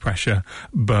survive the high pressure,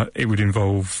 but it would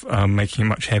involve making it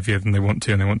much heavier than they want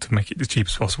to, and they want to make it as cheap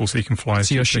as possible so you can fly.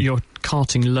 So you're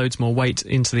carting loads more weight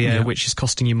into the air, which is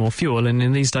costing you more fuel, and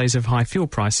in these days of high fuel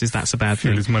prices, that's a bad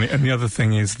thing. Fuel is money. And the other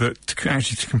thing is that to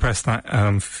compress that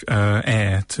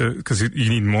air, because you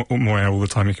need more air all the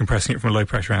time, you're compressing it from a low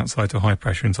pressure outside to a high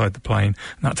pressure inside the plane,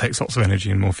 and that takes lots of energy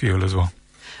and more fuel as well.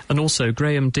 And also,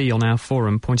 Graham D on our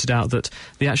forum pointed out that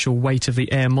the actual weight of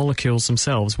the air molecules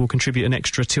themselves will contribute an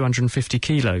extra 250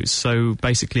 kilos. So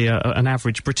basically, an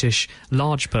average British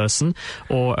large person,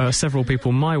 or several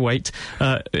people my weight,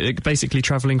 basically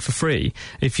travelling for free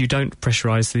if you don't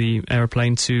pressurise the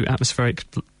aeroplane to atmospheric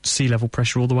sea level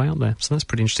pressure all the way up there. So that's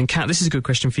pretty interesting. Kat, this is a good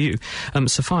question for you.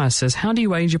 Sophia says, how do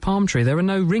you age a palm tree? There are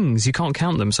no rings. You can't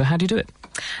count them. So how do you do it?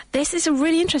 This is a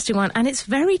really interesting one, and it's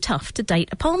very tough to date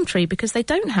a palm tree because they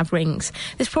don't have rings.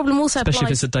 This problem also applies... Especially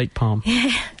if it's a date palm.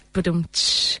 Yeah.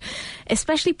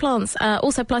 Especially plants,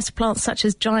 also applies to plants such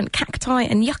as giant cacti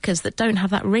and yuccas that don't have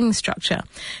that ring structure.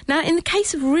 Now, in the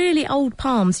case of really old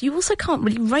palms, you also can't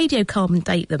really radiocarbon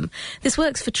date them. This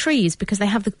works for trees because they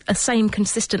have the same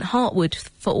consistent heartwood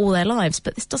for all their lives,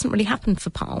 but this doesn't really happen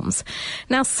for palms.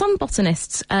 Now, some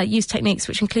botanists use techniques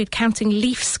which include counting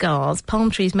leaf scars.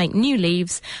 Palm trees make new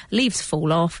leaves, leaves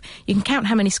fall off. You can count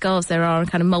how many scars there are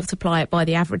and kind of multiply it by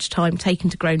the average time taken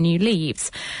to grow new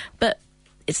leaves. But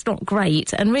it's not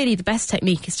great. And really the best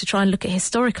technique is to try and look at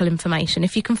historical information.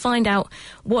 If you can find out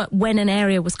when an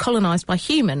area was colonised by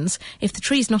humans, if the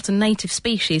tree's not a native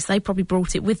species, they probably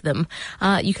brought it with them.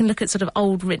 You can look at sort of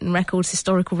old written records,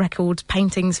 historical records,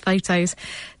 paintings, photos.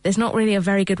 There's not really a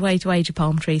very good way to age a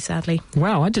palm tree, sadly.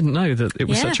 Wow, I didn't know that it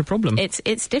was such a problem.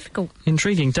 It's difficult.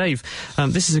 Intriguing. Dave,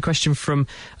 this is a question from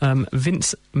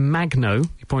Vince Magno.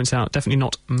 He points out, definitely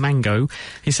not mango.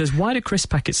 He says, why do crisp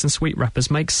packets and sweet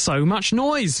wrappers make so much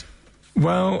noise?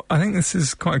 Well, I think this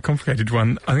is quite a complicated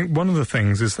one. I think one of the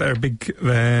things is they're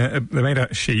made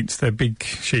out of sheets. They're big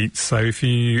sheets, so if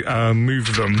you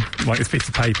move them, like this piece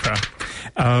of paper,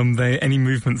 any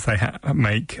movements they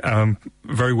make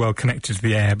very well connected to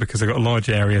the air because they've got a large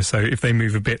area, so if they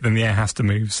move a bit, then the air has to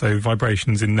move, so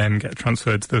vibrations in them get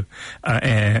transferred to the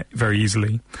air very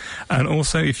easily. And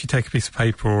also, if you take a piece of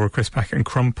paper or a crisp packet and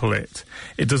crumple it,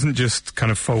 it doesn't just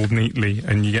kind of fold neatly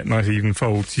and you get nice even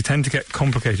folds. You tend to get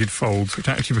complicated folds which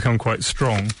actually become quite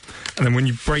strong, and then when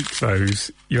you break those,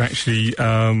 you actually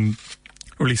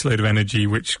release a load of energy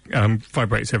which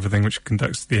vibrates everything, which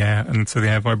conducts the air, and so the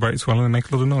air vibrates well and they make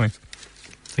a lot of noise.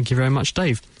 Thank you very much,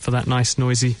 Dave, for that nice,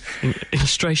 noisy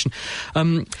illustration.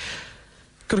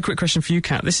 Got a quick question for you,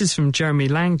 Kat. This is from Jeremy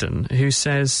Langdon, who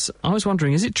says, I was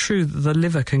wondering, is it true that the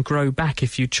liver can grow back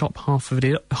if you chop half of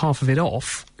it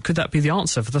off? Could that be the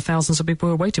answer for the thousands of people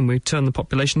who are waiting? We turn the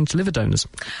population into liver donors.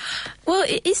 Well,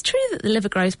 it is true that the liver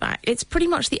grows back. It's pretty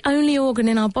much the only organ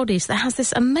in our bodies that has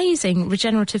this amazing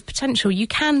regenerative potential. You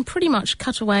can pretty much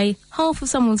cut away half of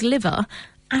someone's liver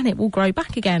and it will grow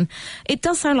back again. It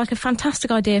does sound like a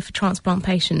fantastic idea for transplant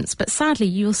patients, but sadly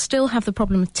you'll still have the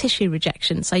problem of tissue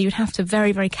rejection, so you'd have to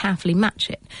very, very carefully match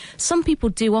it. Some people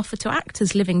do offer to act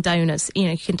as living donors. You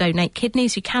know, you can donate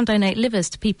kidneys, you can donate livers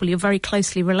to people you're very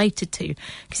closely related to,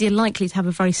 because you're likely to have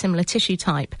a very similar tissue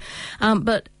type.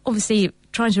 But obviously,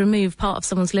 trying to remove part of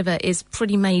someone's liver is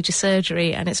pretty major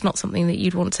surgery, and it's not something that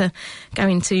you'd want to go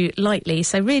into lightly.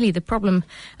 So really the problem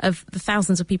of the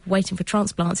thousands of people waiting for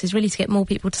transplants is really to get more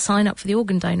people to sign up for the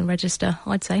organ donor register,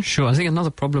 I'd say. Sure. I think another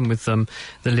problem with the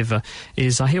liver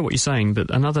is, I hear what you're saying,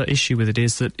 but another issue with it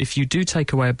is that if you do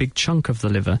take away a big chunk of the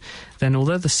liver, then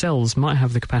although the cells might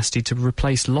have the capacity to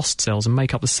replace lost cells and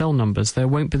make up the cell numbers, there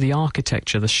won't be the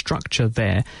architecture, the structure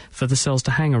there for the cells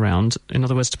to hang around, in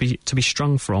other words, to be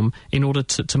strung from, in order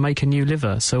to make a new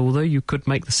liver. So although you could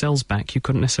make the cells back, you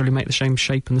couldn't necessarily make the same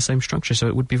shape and the same structure, so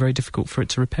it would be very difficult for it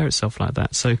to repair itself like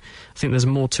that. So I think there's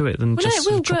more to it than just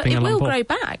chopping a lump off. It will grow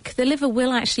back. The liver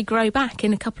will actually grow back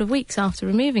in a couple of weeks after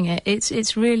removing it.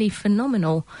 It's really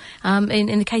phenomenal.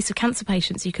 In the case of cancer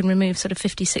patients, you can remove sort of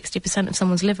 50-60% of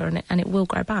someone's liver and it will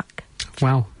grow back.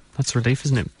 Wow, that's a relief,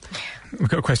 isn't it? We've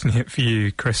got a question here for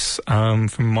you, Chris,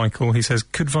 from Michael. He says,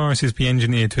 could viruses be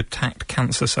engineered to attack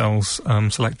cancer cells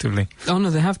selectively? Oh, no,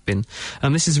 they have been.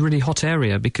 This is a really hot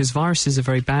area because viruses are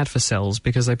very bad for cells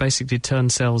because they basically turn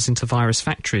cells into virus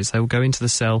factories. They will go into the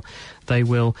cell, they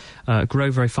will grow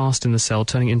very fast in the cell,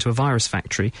 turning it into a virus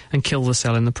factory and kill the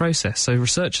cell in the process. So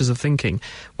researchers are thinking,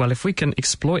 well, if we can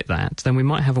exploit that, then we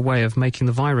might have a way of making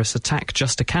the virus attack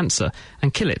just a cancer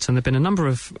and kill it. And there have been a number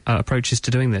of approaches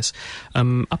to doing this.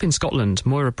 Up in Scotland,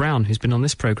 Moira Brown, who's been on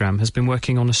this programme, has been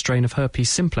working on a strain of herpes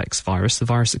simplex virus, the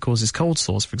virus that causes cold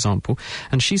sores, for example,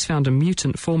 and she's found a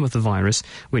mutant form of the virus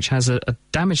which has a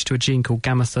damage to a gene called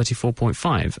gamma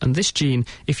 34.5, and this gene,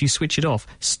 if you switch it off,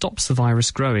 stops the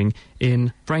virus growing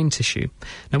in brain tissue.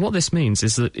 Now what this means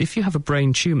is that if you have a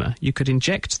brain tumour, you could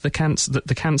inject the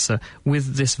cancer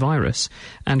with this virus,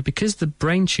 and because the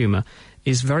brain tumour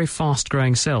is very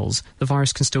fast-growing cells, the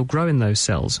virus can still grow in those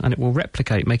cells, and it will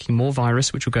replicate, making more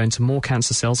virus, which will go into more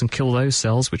cancer cells and kill those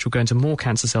cells, which will go into more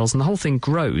cancer cells, and the whole thing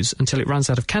grows until it runs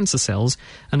out of cancer cells,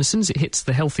 and as soon as it hits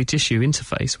the healthy tissue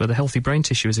interface, where the healthy brain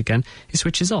tissue is again, it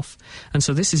switches off. And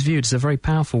so this is viewed as a very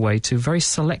powerful way to very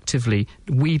selectively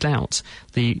weed out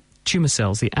the tumour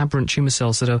cells, the aberrant tumour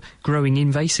cells that are growing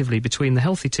invasively between the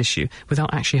healthy tissue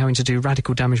without actually having to do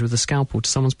radical damage with a scalpel to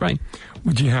someone's brain.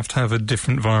 Would you have to have a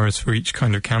different virus for each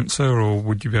kind of cancer, or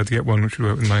would you be able to get one which would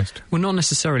work with most? Well, not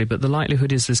necessarily, but the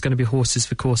likelihood is there's going to be horses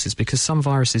for courses, because some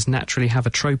viruses naturally have a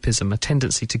tropism, a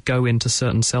tendency to go into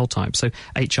certain cell types. So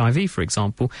HIV, for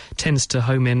example, tends to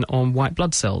home in on white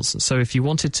blood cells. So if you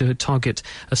wanted to target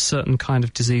a certain kind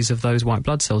of disease of those white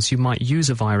blood cells, you might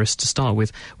use a virus to start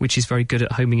with, which is very good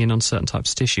at homing in in on certain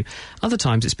types of tissue. Other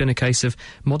times it's been a case of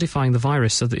modifying the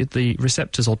virus so that the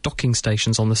receptors or docking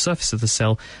stations on the surface of the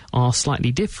cell are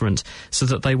slightly different so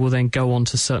that they will then go on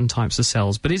to certain types of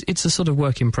cells. But it's a sort of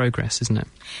work in progress, isn't it?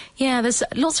 Yeah, there's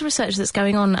lots of research that's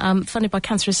going on, funded by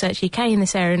Cancer Research UK in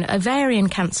this area. And ovarian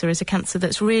cancer is a cancer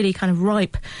that's really kind of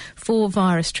ripe for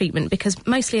virus treatment, because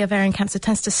mostly ovarian cancer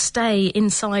tends to stay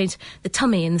inside the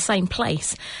tummy in the same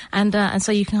place. And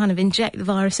so you can kind of inject the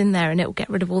virus in there and it will get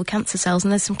rid of all the cancer cells.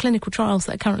 And there's some clinical trials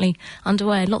that are currently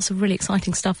underway. Lots of really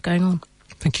exciting stuff going on.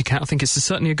 Thank you, Kat. I think it's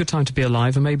certainly a good time to be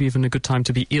alive, and maybe even a good time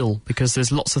to be ill, because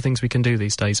there's lots of things we can do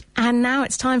these days. And now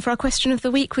it's time for our question of the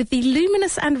week with the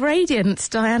luminous and radiant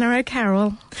Diana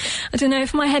O'Carroll. I don't know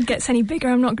if my head gets any bigger,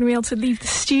 I'm not going to be able to leave the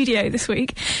studio this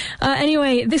week.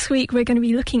 Anyway, this week we're going to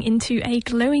be looking into a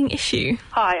glowing issue.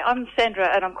 Hi, I'm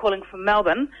Sandra and I'm calling from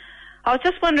Melbourne. I was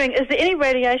just wondering, is there any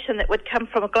radiation that would come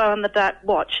from a glow-in-the-dark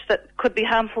watch that could be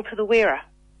harmful to the wearer?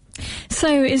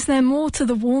 So, is there more to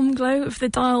the warm glow of the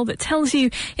dial that tells you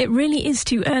it really is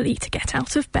too early to get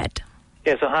out of bed?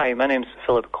 Yeah, so hi, my name's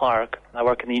Philip Clark. I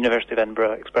work in the University of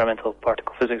Edinburgh Experimental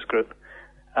Particle Physics Group.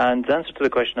 And the answer to the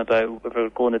question about whether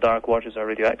glow-in-the-dark watches are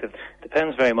radioactive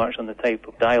depends very much on the type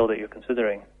of dial that you're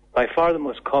considering. By far the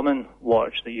most common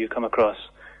watch that you come across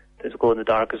that's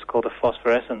glow-in-the-dark is called a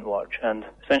phosphorescent watch. And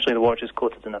essentially the watch is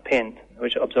coated in a paint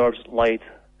which absorbs light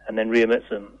and then re-emits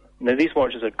them. Now, these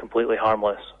watches are completely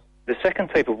harmless. The second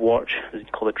type of watch is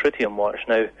called a tritium watch.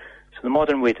 Now, so the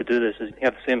modern way to do this is you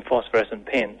have the same phosphorescent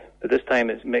paint, but this time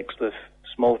it's mixed with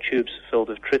small tubes filled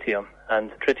with tritium,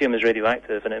 and tritium is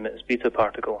radioactive and emits beta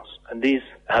particles, and these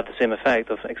have the same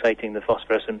effect of exciting the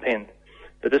phosphorescent paint.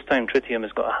 But this time tritium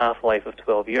has got a half-life of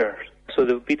 12 years. So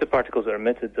the beta particles that are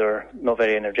emitted are not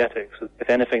very energetic, so if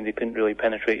anything they couldn't really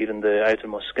penetrate even the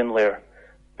outermost skin layer.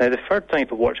 Now, the third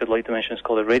type of watch I'd like to mention is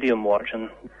called a radium watch,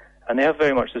 and they have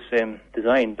very much the same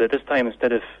design, but this time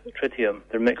instead of tritium,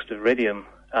 they're mixed with radium,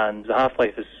 and the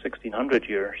half-life is 1600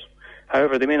 years.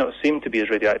 However, they may not seem to be as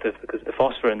radioactive because the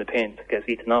phosphor in the paint gets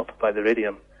eaten up by the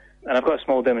radium. And I've got a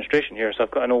small demonstration here, so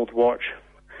I've got an old watch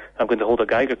I'm going to hold a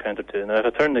Geiger counter to. Now, if I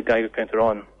turn the Geiger counter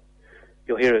on,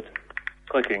 you'll hear it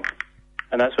clicking,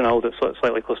 and that's when I hold it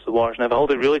slightly close to the watch. Now, if I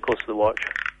hold it really close to the watch,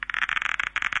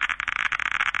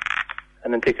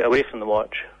 and then take it away from the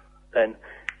watch, then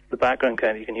the background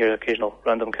count, you can hear an occasional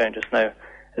random count just now,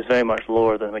 is very much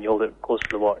lower than when you hold it close to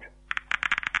the watch.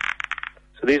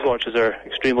 So these watches are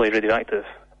extremely radioactive.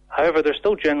 However, they're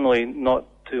still generally not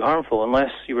too harmful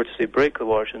unless you were to, say, break the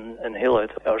watch and inhale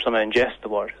it or somehow ingest the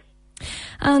watch.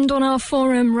 And on our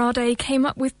forum, Rade came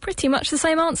up with pretty much the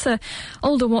same answer.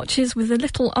 Older watches with a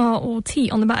little R or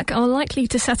T on the back are likely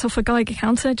to set off a Geiger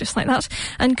counter, just like that,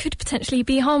 and could potentially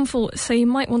be harmful, so you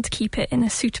might want to keep it in a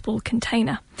suitable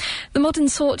container. The modern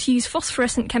sort use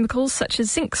phosphorescent chemicals such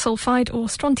as zinc sulfide or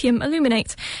strontium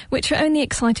aluminate, which are only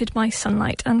excited by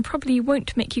sunlight and probably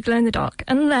won't make you glow in the dark,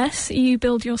 unless you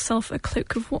build yourself a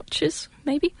cloak of watches,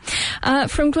 maybe.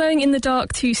 From glowing in the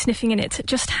dark to sniffing in it,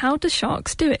 just how do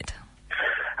sharks do it?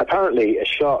 Apparently, a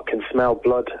shark can smell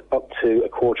blood up to a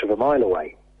quarter of a mile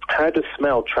away. How does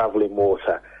smell travel in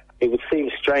water? It would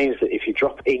seem strange that if you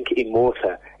drop ink in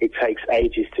water, it takes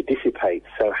ages to dissipate.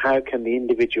 So how can the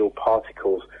individual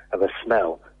particles of a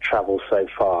smell travel so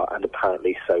far and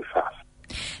apparently so fast?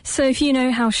 So if you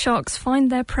know how sharks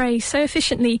find their prey so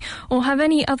efficiently or have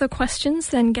any other questions,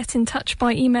 then get in touch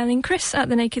by emailing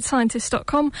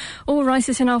chris@thenakedscientist.com or write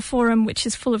us in our forum, which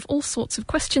is full of all sorts of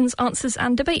questions, answers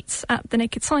and debates at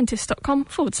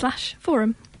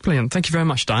thenakedscientist.com/forum. Brilliant. Thank you very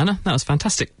much, Diana. That was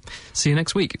fantastic. See you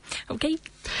next week. Okay.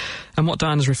 And what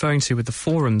Diana's referring to with the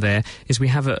forum there is we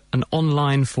have an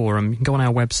online forum. You can go on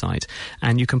our website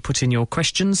and you can put in your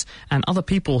questions, and other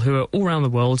people who are all around the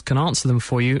world can answer them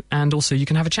for you, and also you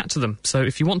can have a chat to them. So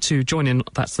if you want to join in,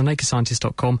 that's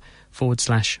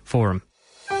thenakedscientist.com/forum.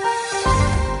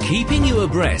 Keeping you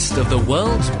abreast of the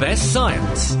world's best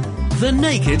science. The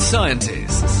Naked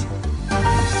Scientists.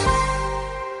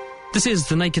 This is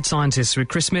The Naked Scientists with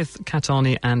Chris Smith, Kat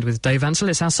Arney and with Dave Ansell.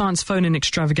 It's our science phone-in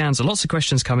extravaganza. Lots of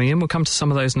questions coming in. We'll come to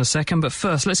some of those in a second. But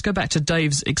first, let's go back to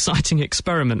Dave's exciting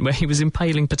experiment where he was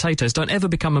impaling potatoes. Don't ever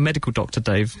become a medical doctor,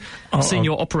 Dave. I've seen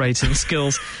your operating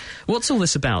skills. What's all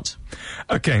this about?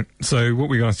 OK, so what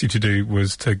we asked you to do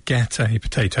was to get a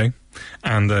potato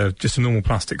and just a normal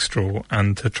plastic straw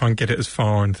and to try and get it as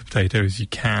far into the potato as you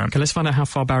can. OK, let's find out how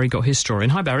far Barry got his straw in.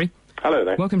 Hi, Barry. Hello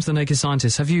there. Welcome to The Naked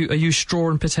Scientist. Are you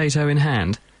straw and potato in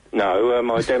hand?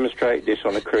 No, I demonstrated this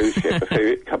on a cruise ship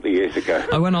a couple of years ago.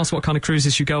 I won't ask what kind of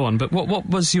cruises you go on, but what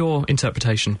was your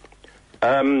interpretation?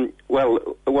 Well,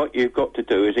 what you've got to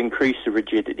do is increase the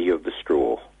rigidity of the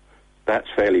straw. That's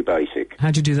fairly basic. How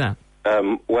do you do that?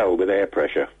 Well, with air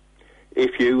pressure.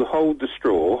 if you hold the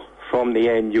straw from the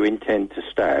end you intend to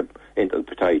stab into the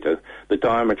potato, the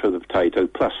diameter of the potato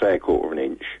plus, say, 1/4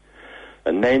 inch,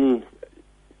 and then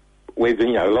with,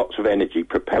 lots of energy,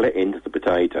 propel it into the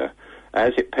potato.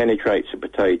 As it penetrates the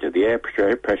potato, the air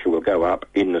pressure will go up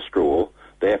in the straw,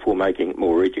 therefore making it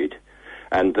more rigid.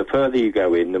 And the further you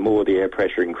go in, the more the air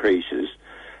pressure increases.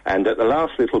 And at the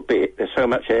last little bit, there's so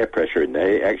much air pressure in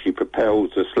there, it actually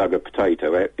propels the slug of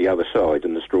potato out the other side,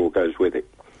 and the straw goes with it.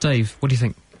 Dave, what do you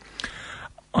think?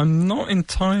 I'm not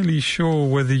entirely sure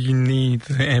whether you need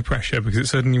the air pressure, because it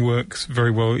certainly works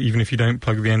very well even if you don't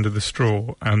plug the end of the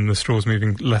straw and the straw's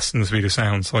moving less than the speed of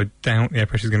sound, so I doubt the air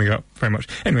pressure is going to go up very much.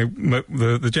 Anyway,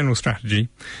 the general strategy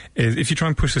is if you try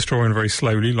and push the straw in very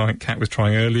slowly, like Kat was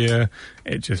trying earlier,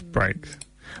 it just breaks.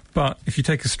 But if you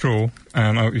take a straw,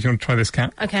 and if you want to try this,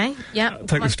 Kat. Okay, yeah.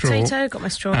 Take the straw. Potato, got my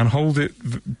straw. And hold it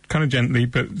kind of gently,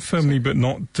 but firmly, but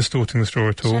not distorting the straw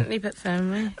at all. Gently but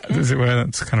firmly. Okay. Is it where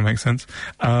that kind of makes sense?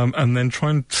 And then try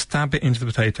and stab it into the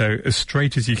potato as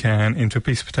straight as you can into a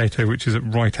piece of potato which is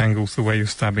at right angles to the way you're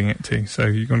stabbing it to. So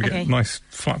you're going to get a nice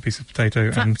flat piece of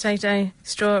potato. Flat potato,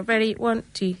 straw, ready, 1,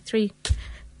 2, 3...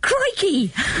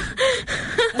 Crikey!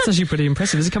 That's actually pretty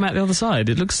impressive. Does it come out the other side?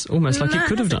 It looks almost like it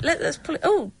could have done. Let's pull it.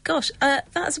 Oh, gosh.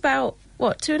 That's about,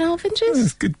 2.5 inches?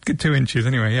 It's good 2 inches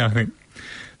anyway, yeah, I think.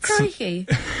 Crikey.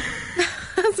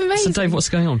 That's amazing. So, Dave, what's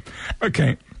going on?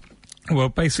 Okay. Well,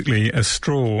 basically, a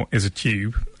straw is a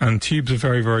tube, and tubes are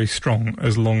very, very strong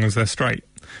as long as they're straight.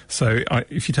 So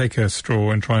if you take a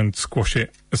straw and try and squash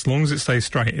it, as long as it stays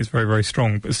straight, it's very, very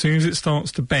strong. But as soon as it starts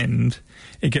to bend,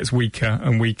 it gets weaker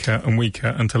and weaker and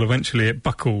weaker until eventually it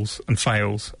buckles and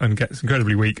fails and gets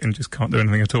incredibly weak and just can't do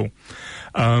anything at all.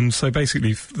 So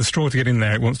basically, the straw to get in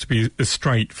there, it wants to be as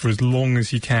straight for as long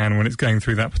as you can when it's going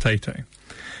through that potato.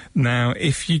 Now,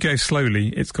 if you go slowly,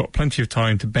 it's got plenty of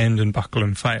time to bend and buckle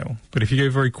and fail. But if you go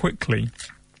very quickly,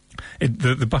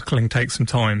 the buckling takes some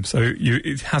time, so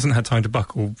it hasn't had time to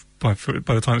buckle by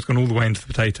the time it's gone all the way into the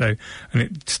potato, and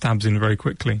it stabs in very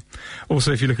quickly.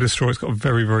 Also, if you look at a straw, it's got a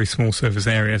very, very small surface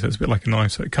area, so it's a bit like a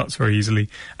knife, so it cuts very easily.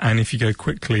 And if you go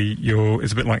quickly,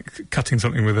 it's a bit like cutting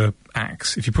something with an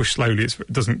axe. If you push slowly, it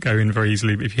doesn't go in very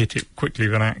easily, but if you hit it quickly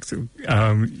with an axe,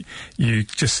 you're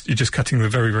just cutting the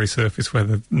very, very surface where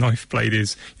the knife blade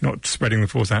is. You're not spreading the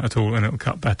force out at all, and it'll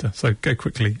cut better. So go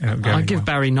quickly, and it'll go. I'd give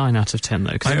Barry 9 out of 10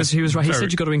 though, because he was right. He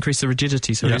said you've got to increase the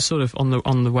rigidity, so he was sort of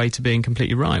on the way to being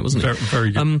completely right, wasn't it?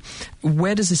 Very good.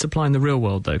 Where does this apply in the real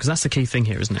world, though? Because that's the key thing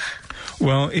here, isn't it?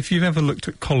 Well, if you've ever looked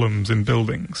at columns in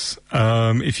buildings,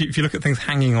 if you look at things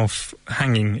hanging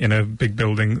in a big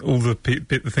building, all the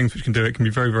things which can do it can be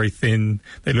very, very thin.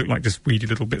 They look like just weedy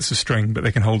little bits of string, but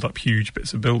they can hold up huge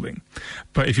bits of building.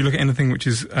 But if you look at anything which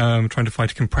is trying to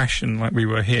fight a compression, like we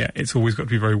were here, it's always got to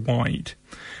be very wide.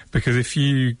 Because if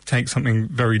you take something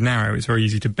very narrow, it's very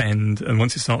easy to bend, and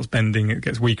once it starts bending, it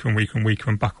gets weaker and weaker and weaker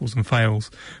and buckles and fails.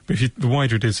 But the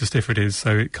wider it is, the stiffer it is,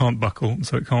 so it can't buckle,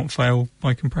 so it can't fail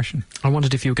by compression. I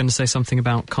wondered if you were going to say something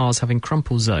about cars having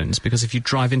crumple zones, because if you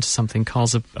drive into something,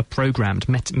 cars are programmed,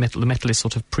 the metal is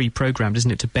sort of pre-programmed,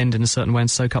 isn't it, to bend in a certain way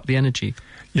and soak up the energy?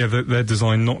 Yeah, they're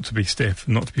designed not to be stiff,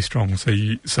 not to be strong, so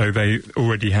they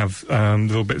already have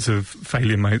little bits of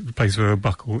failure places where a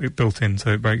buckle built in,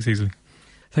 so it breaks easily.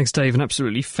 Thanks, Dave. An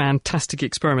absolutely fantastic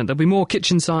experiment. There'll be more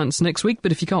Kitchen Science next week,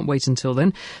 but if you can't wait until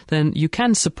then you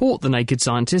can support The Naked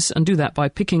Scientists and do that by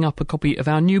picking up a copy of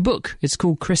our new book. It's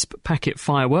called Crisp Packet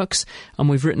Fireworks, and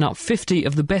we've written up 50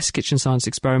 of the best kitchen science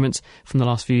experiments from the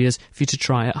last few years for you to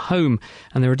try at home.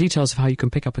 And there are details of how you can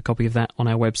pick up a copy of that on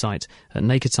our website at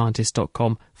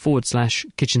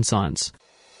nakedscientist.com/kitchen science.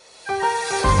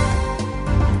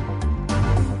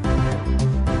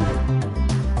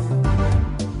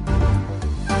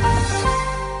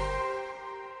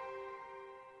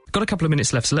 Got a couple of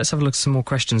minutes left, so let's have a look at some more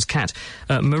questions. Kat,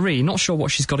 Marie, not sure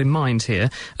what she's got in mind here,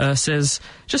 says,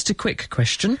 just a quick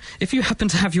question. If you happen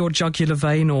to have your jugular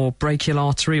vein or brachial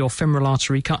artery or femoral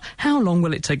artery cut, how long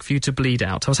will it take for you to bleed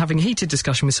out? I was having a heated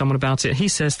discussion with someone about it. He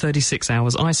says 36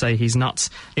 hours. I say he's nuts.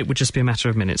 It would just be a matter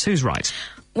of minutes. Who's right?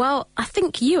 Well, I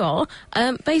think you are.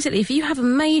 Basically, if you have a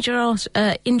major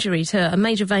injury to a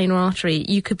major vein or artery,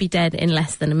 you could be dead in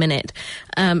less than a minute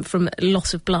from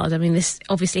loss of blood. I mean, this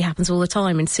obviously happens all the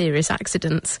time in serious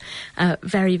accidents.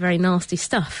 Very, very nasty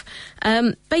stuff.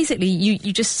 Basically,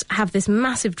 you just have this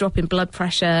massive drop in blood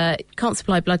pressure. You can't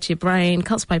supply blood to your brain,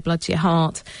 can't supply blood to your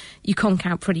heart. You conk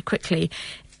out pretty quickly.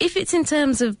 If it's in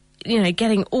terms of,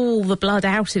 getting all the blood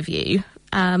out of you,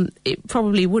 it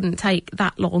probably wouldn't take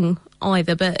that long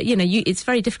either, but, you know, it's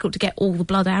very difficult to get all the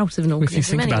blood out of an organism.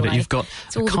 If you think about it, you've got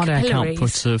a cardiac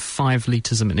output of 5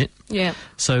 litres a minute. Yeah.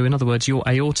 So, in other words, your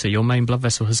aorta, your main blood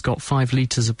vessel, has got 5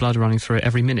 litres of blood running through it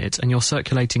every minute, and your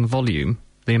circulating volume,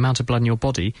 the amount of blood in your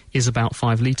body, is about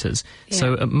 5 litres. Yeah.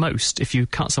 So at most, if you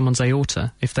cut someone's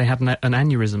aorta, if they had an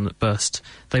aneurysm that burst,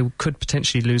 they could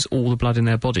potentially lose all the blood in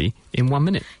their body in 1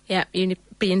 minute. Yeah, you'd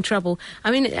be in trouble.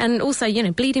 I mean, and also, you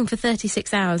know, bleeding for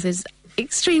 36 hours is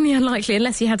extremely unlikely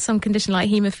unless you had some condition like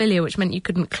haemophilia, which meant you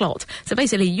couldn't clot. So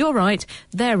basically, you're right,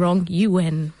 they're wrong, you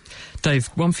win. Dave,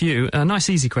 one for you. A nice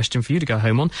easy question for you to go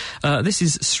home on. This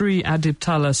is Sri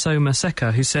Adiptala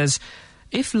Somaseka, who says,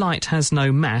 if light has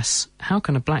no mass, how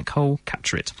can a black hole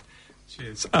capture it?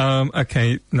 Cheers.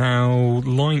 Okay, now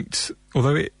light,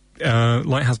 although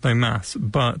light has no mass,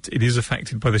 but it is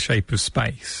affected by the shape of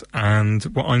space. And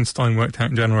what Einstein worked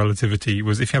out in general relativity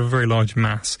was if you have a very large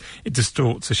mass, it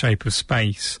distorts the shape of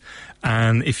space.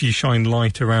 And if you shine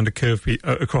light around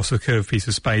across a curved piece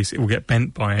of space, it will get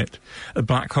bent by it. A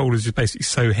black hole is just basically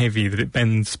so heavy that it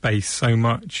bends space so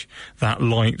much that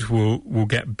light will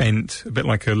get bent, a bit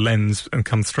like a lens, and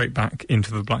come straight back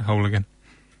into the black hole again.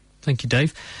 Thank you,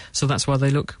 Dave. So that's why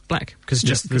they look black, because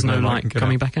there's no light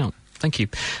coming back out. Thank you.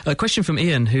 A question from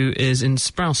Ian, who is in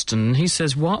Sprouston. He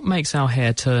says, what makes our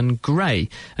hair turn grey?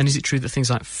 And is it true that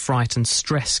things like fright and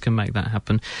stress can make that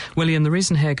happen? Well, Ian, the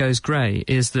reason hair goes grey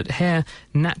is that hair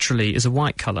naturally is a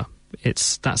white colour.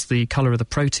 That's the colour of the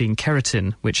protein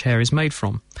keratin, which hair is made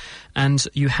from. And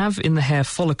you have in the hair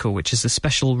follicle, which is a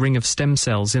special ring of stem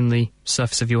cells in the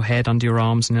surface of your head, under your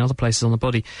arms and in other places on the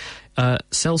body,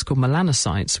 cells called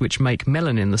melanocytes, which make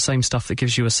melanin, the same stuff that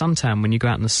gives you a suntan when you go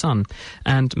out in the sun.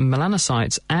 And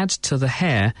melanocytes add to the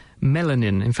hair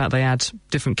melanin. In fact, they add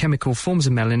different chemical forms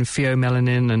of melanin,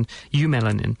 pheomelanin and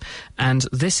eumelanin. And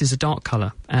this is a dark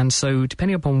colour. And so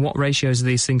depending upon what ratios of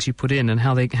these things you put in and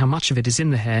how much of it is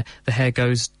in the hair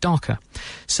goes darker.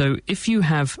 So if you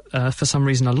have, for some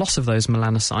reason, a loss of those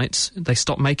melanocytes, they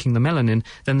stop making the melanin,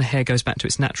 then the hair goes back to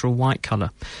its natural white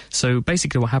colour. So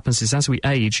basically what happens is as we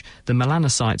age, the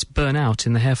melanocytes burn out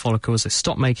in the hair follicles, they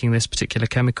stop making this particular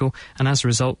chemical, and as a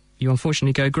result, you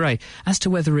unfortunately go grey. As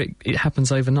to whether it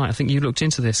happens overnight, I think you looked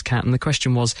into this, Kat, and the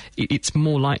question was, it's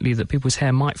more likely that people's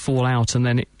hair might fall out and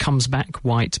then it comes back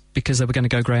white because they were going to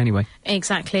go grey anyway.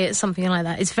 Exactly, it's something like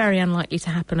that. It's very unlikely to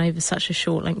happen over such a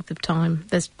short length of time.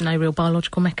 There's no real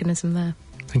biological mechanism there.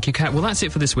 Thank you, Kat. Well, that's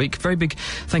it for this week. Very big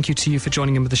thank you to you for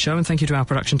joining in with the show, and thank you to our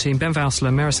production team, Ben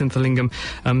Vousler, Maricintha Lingham,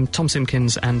 Tom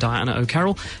Simpkins and Diana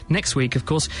O'Carroll. Next week, of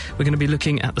course, we're going to be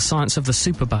looking at the science of the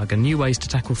superbug and new ways to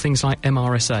tackle things like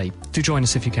MRSA. Do join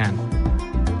us if you can.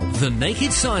 The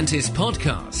Naked Scientist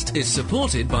podcast is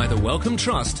supported by the Wellcome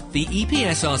Trust, the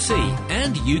EPSRC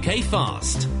and UK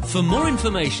Fast. For more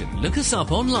information, look us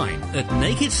up online at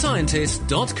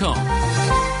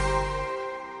nakedscientist.com.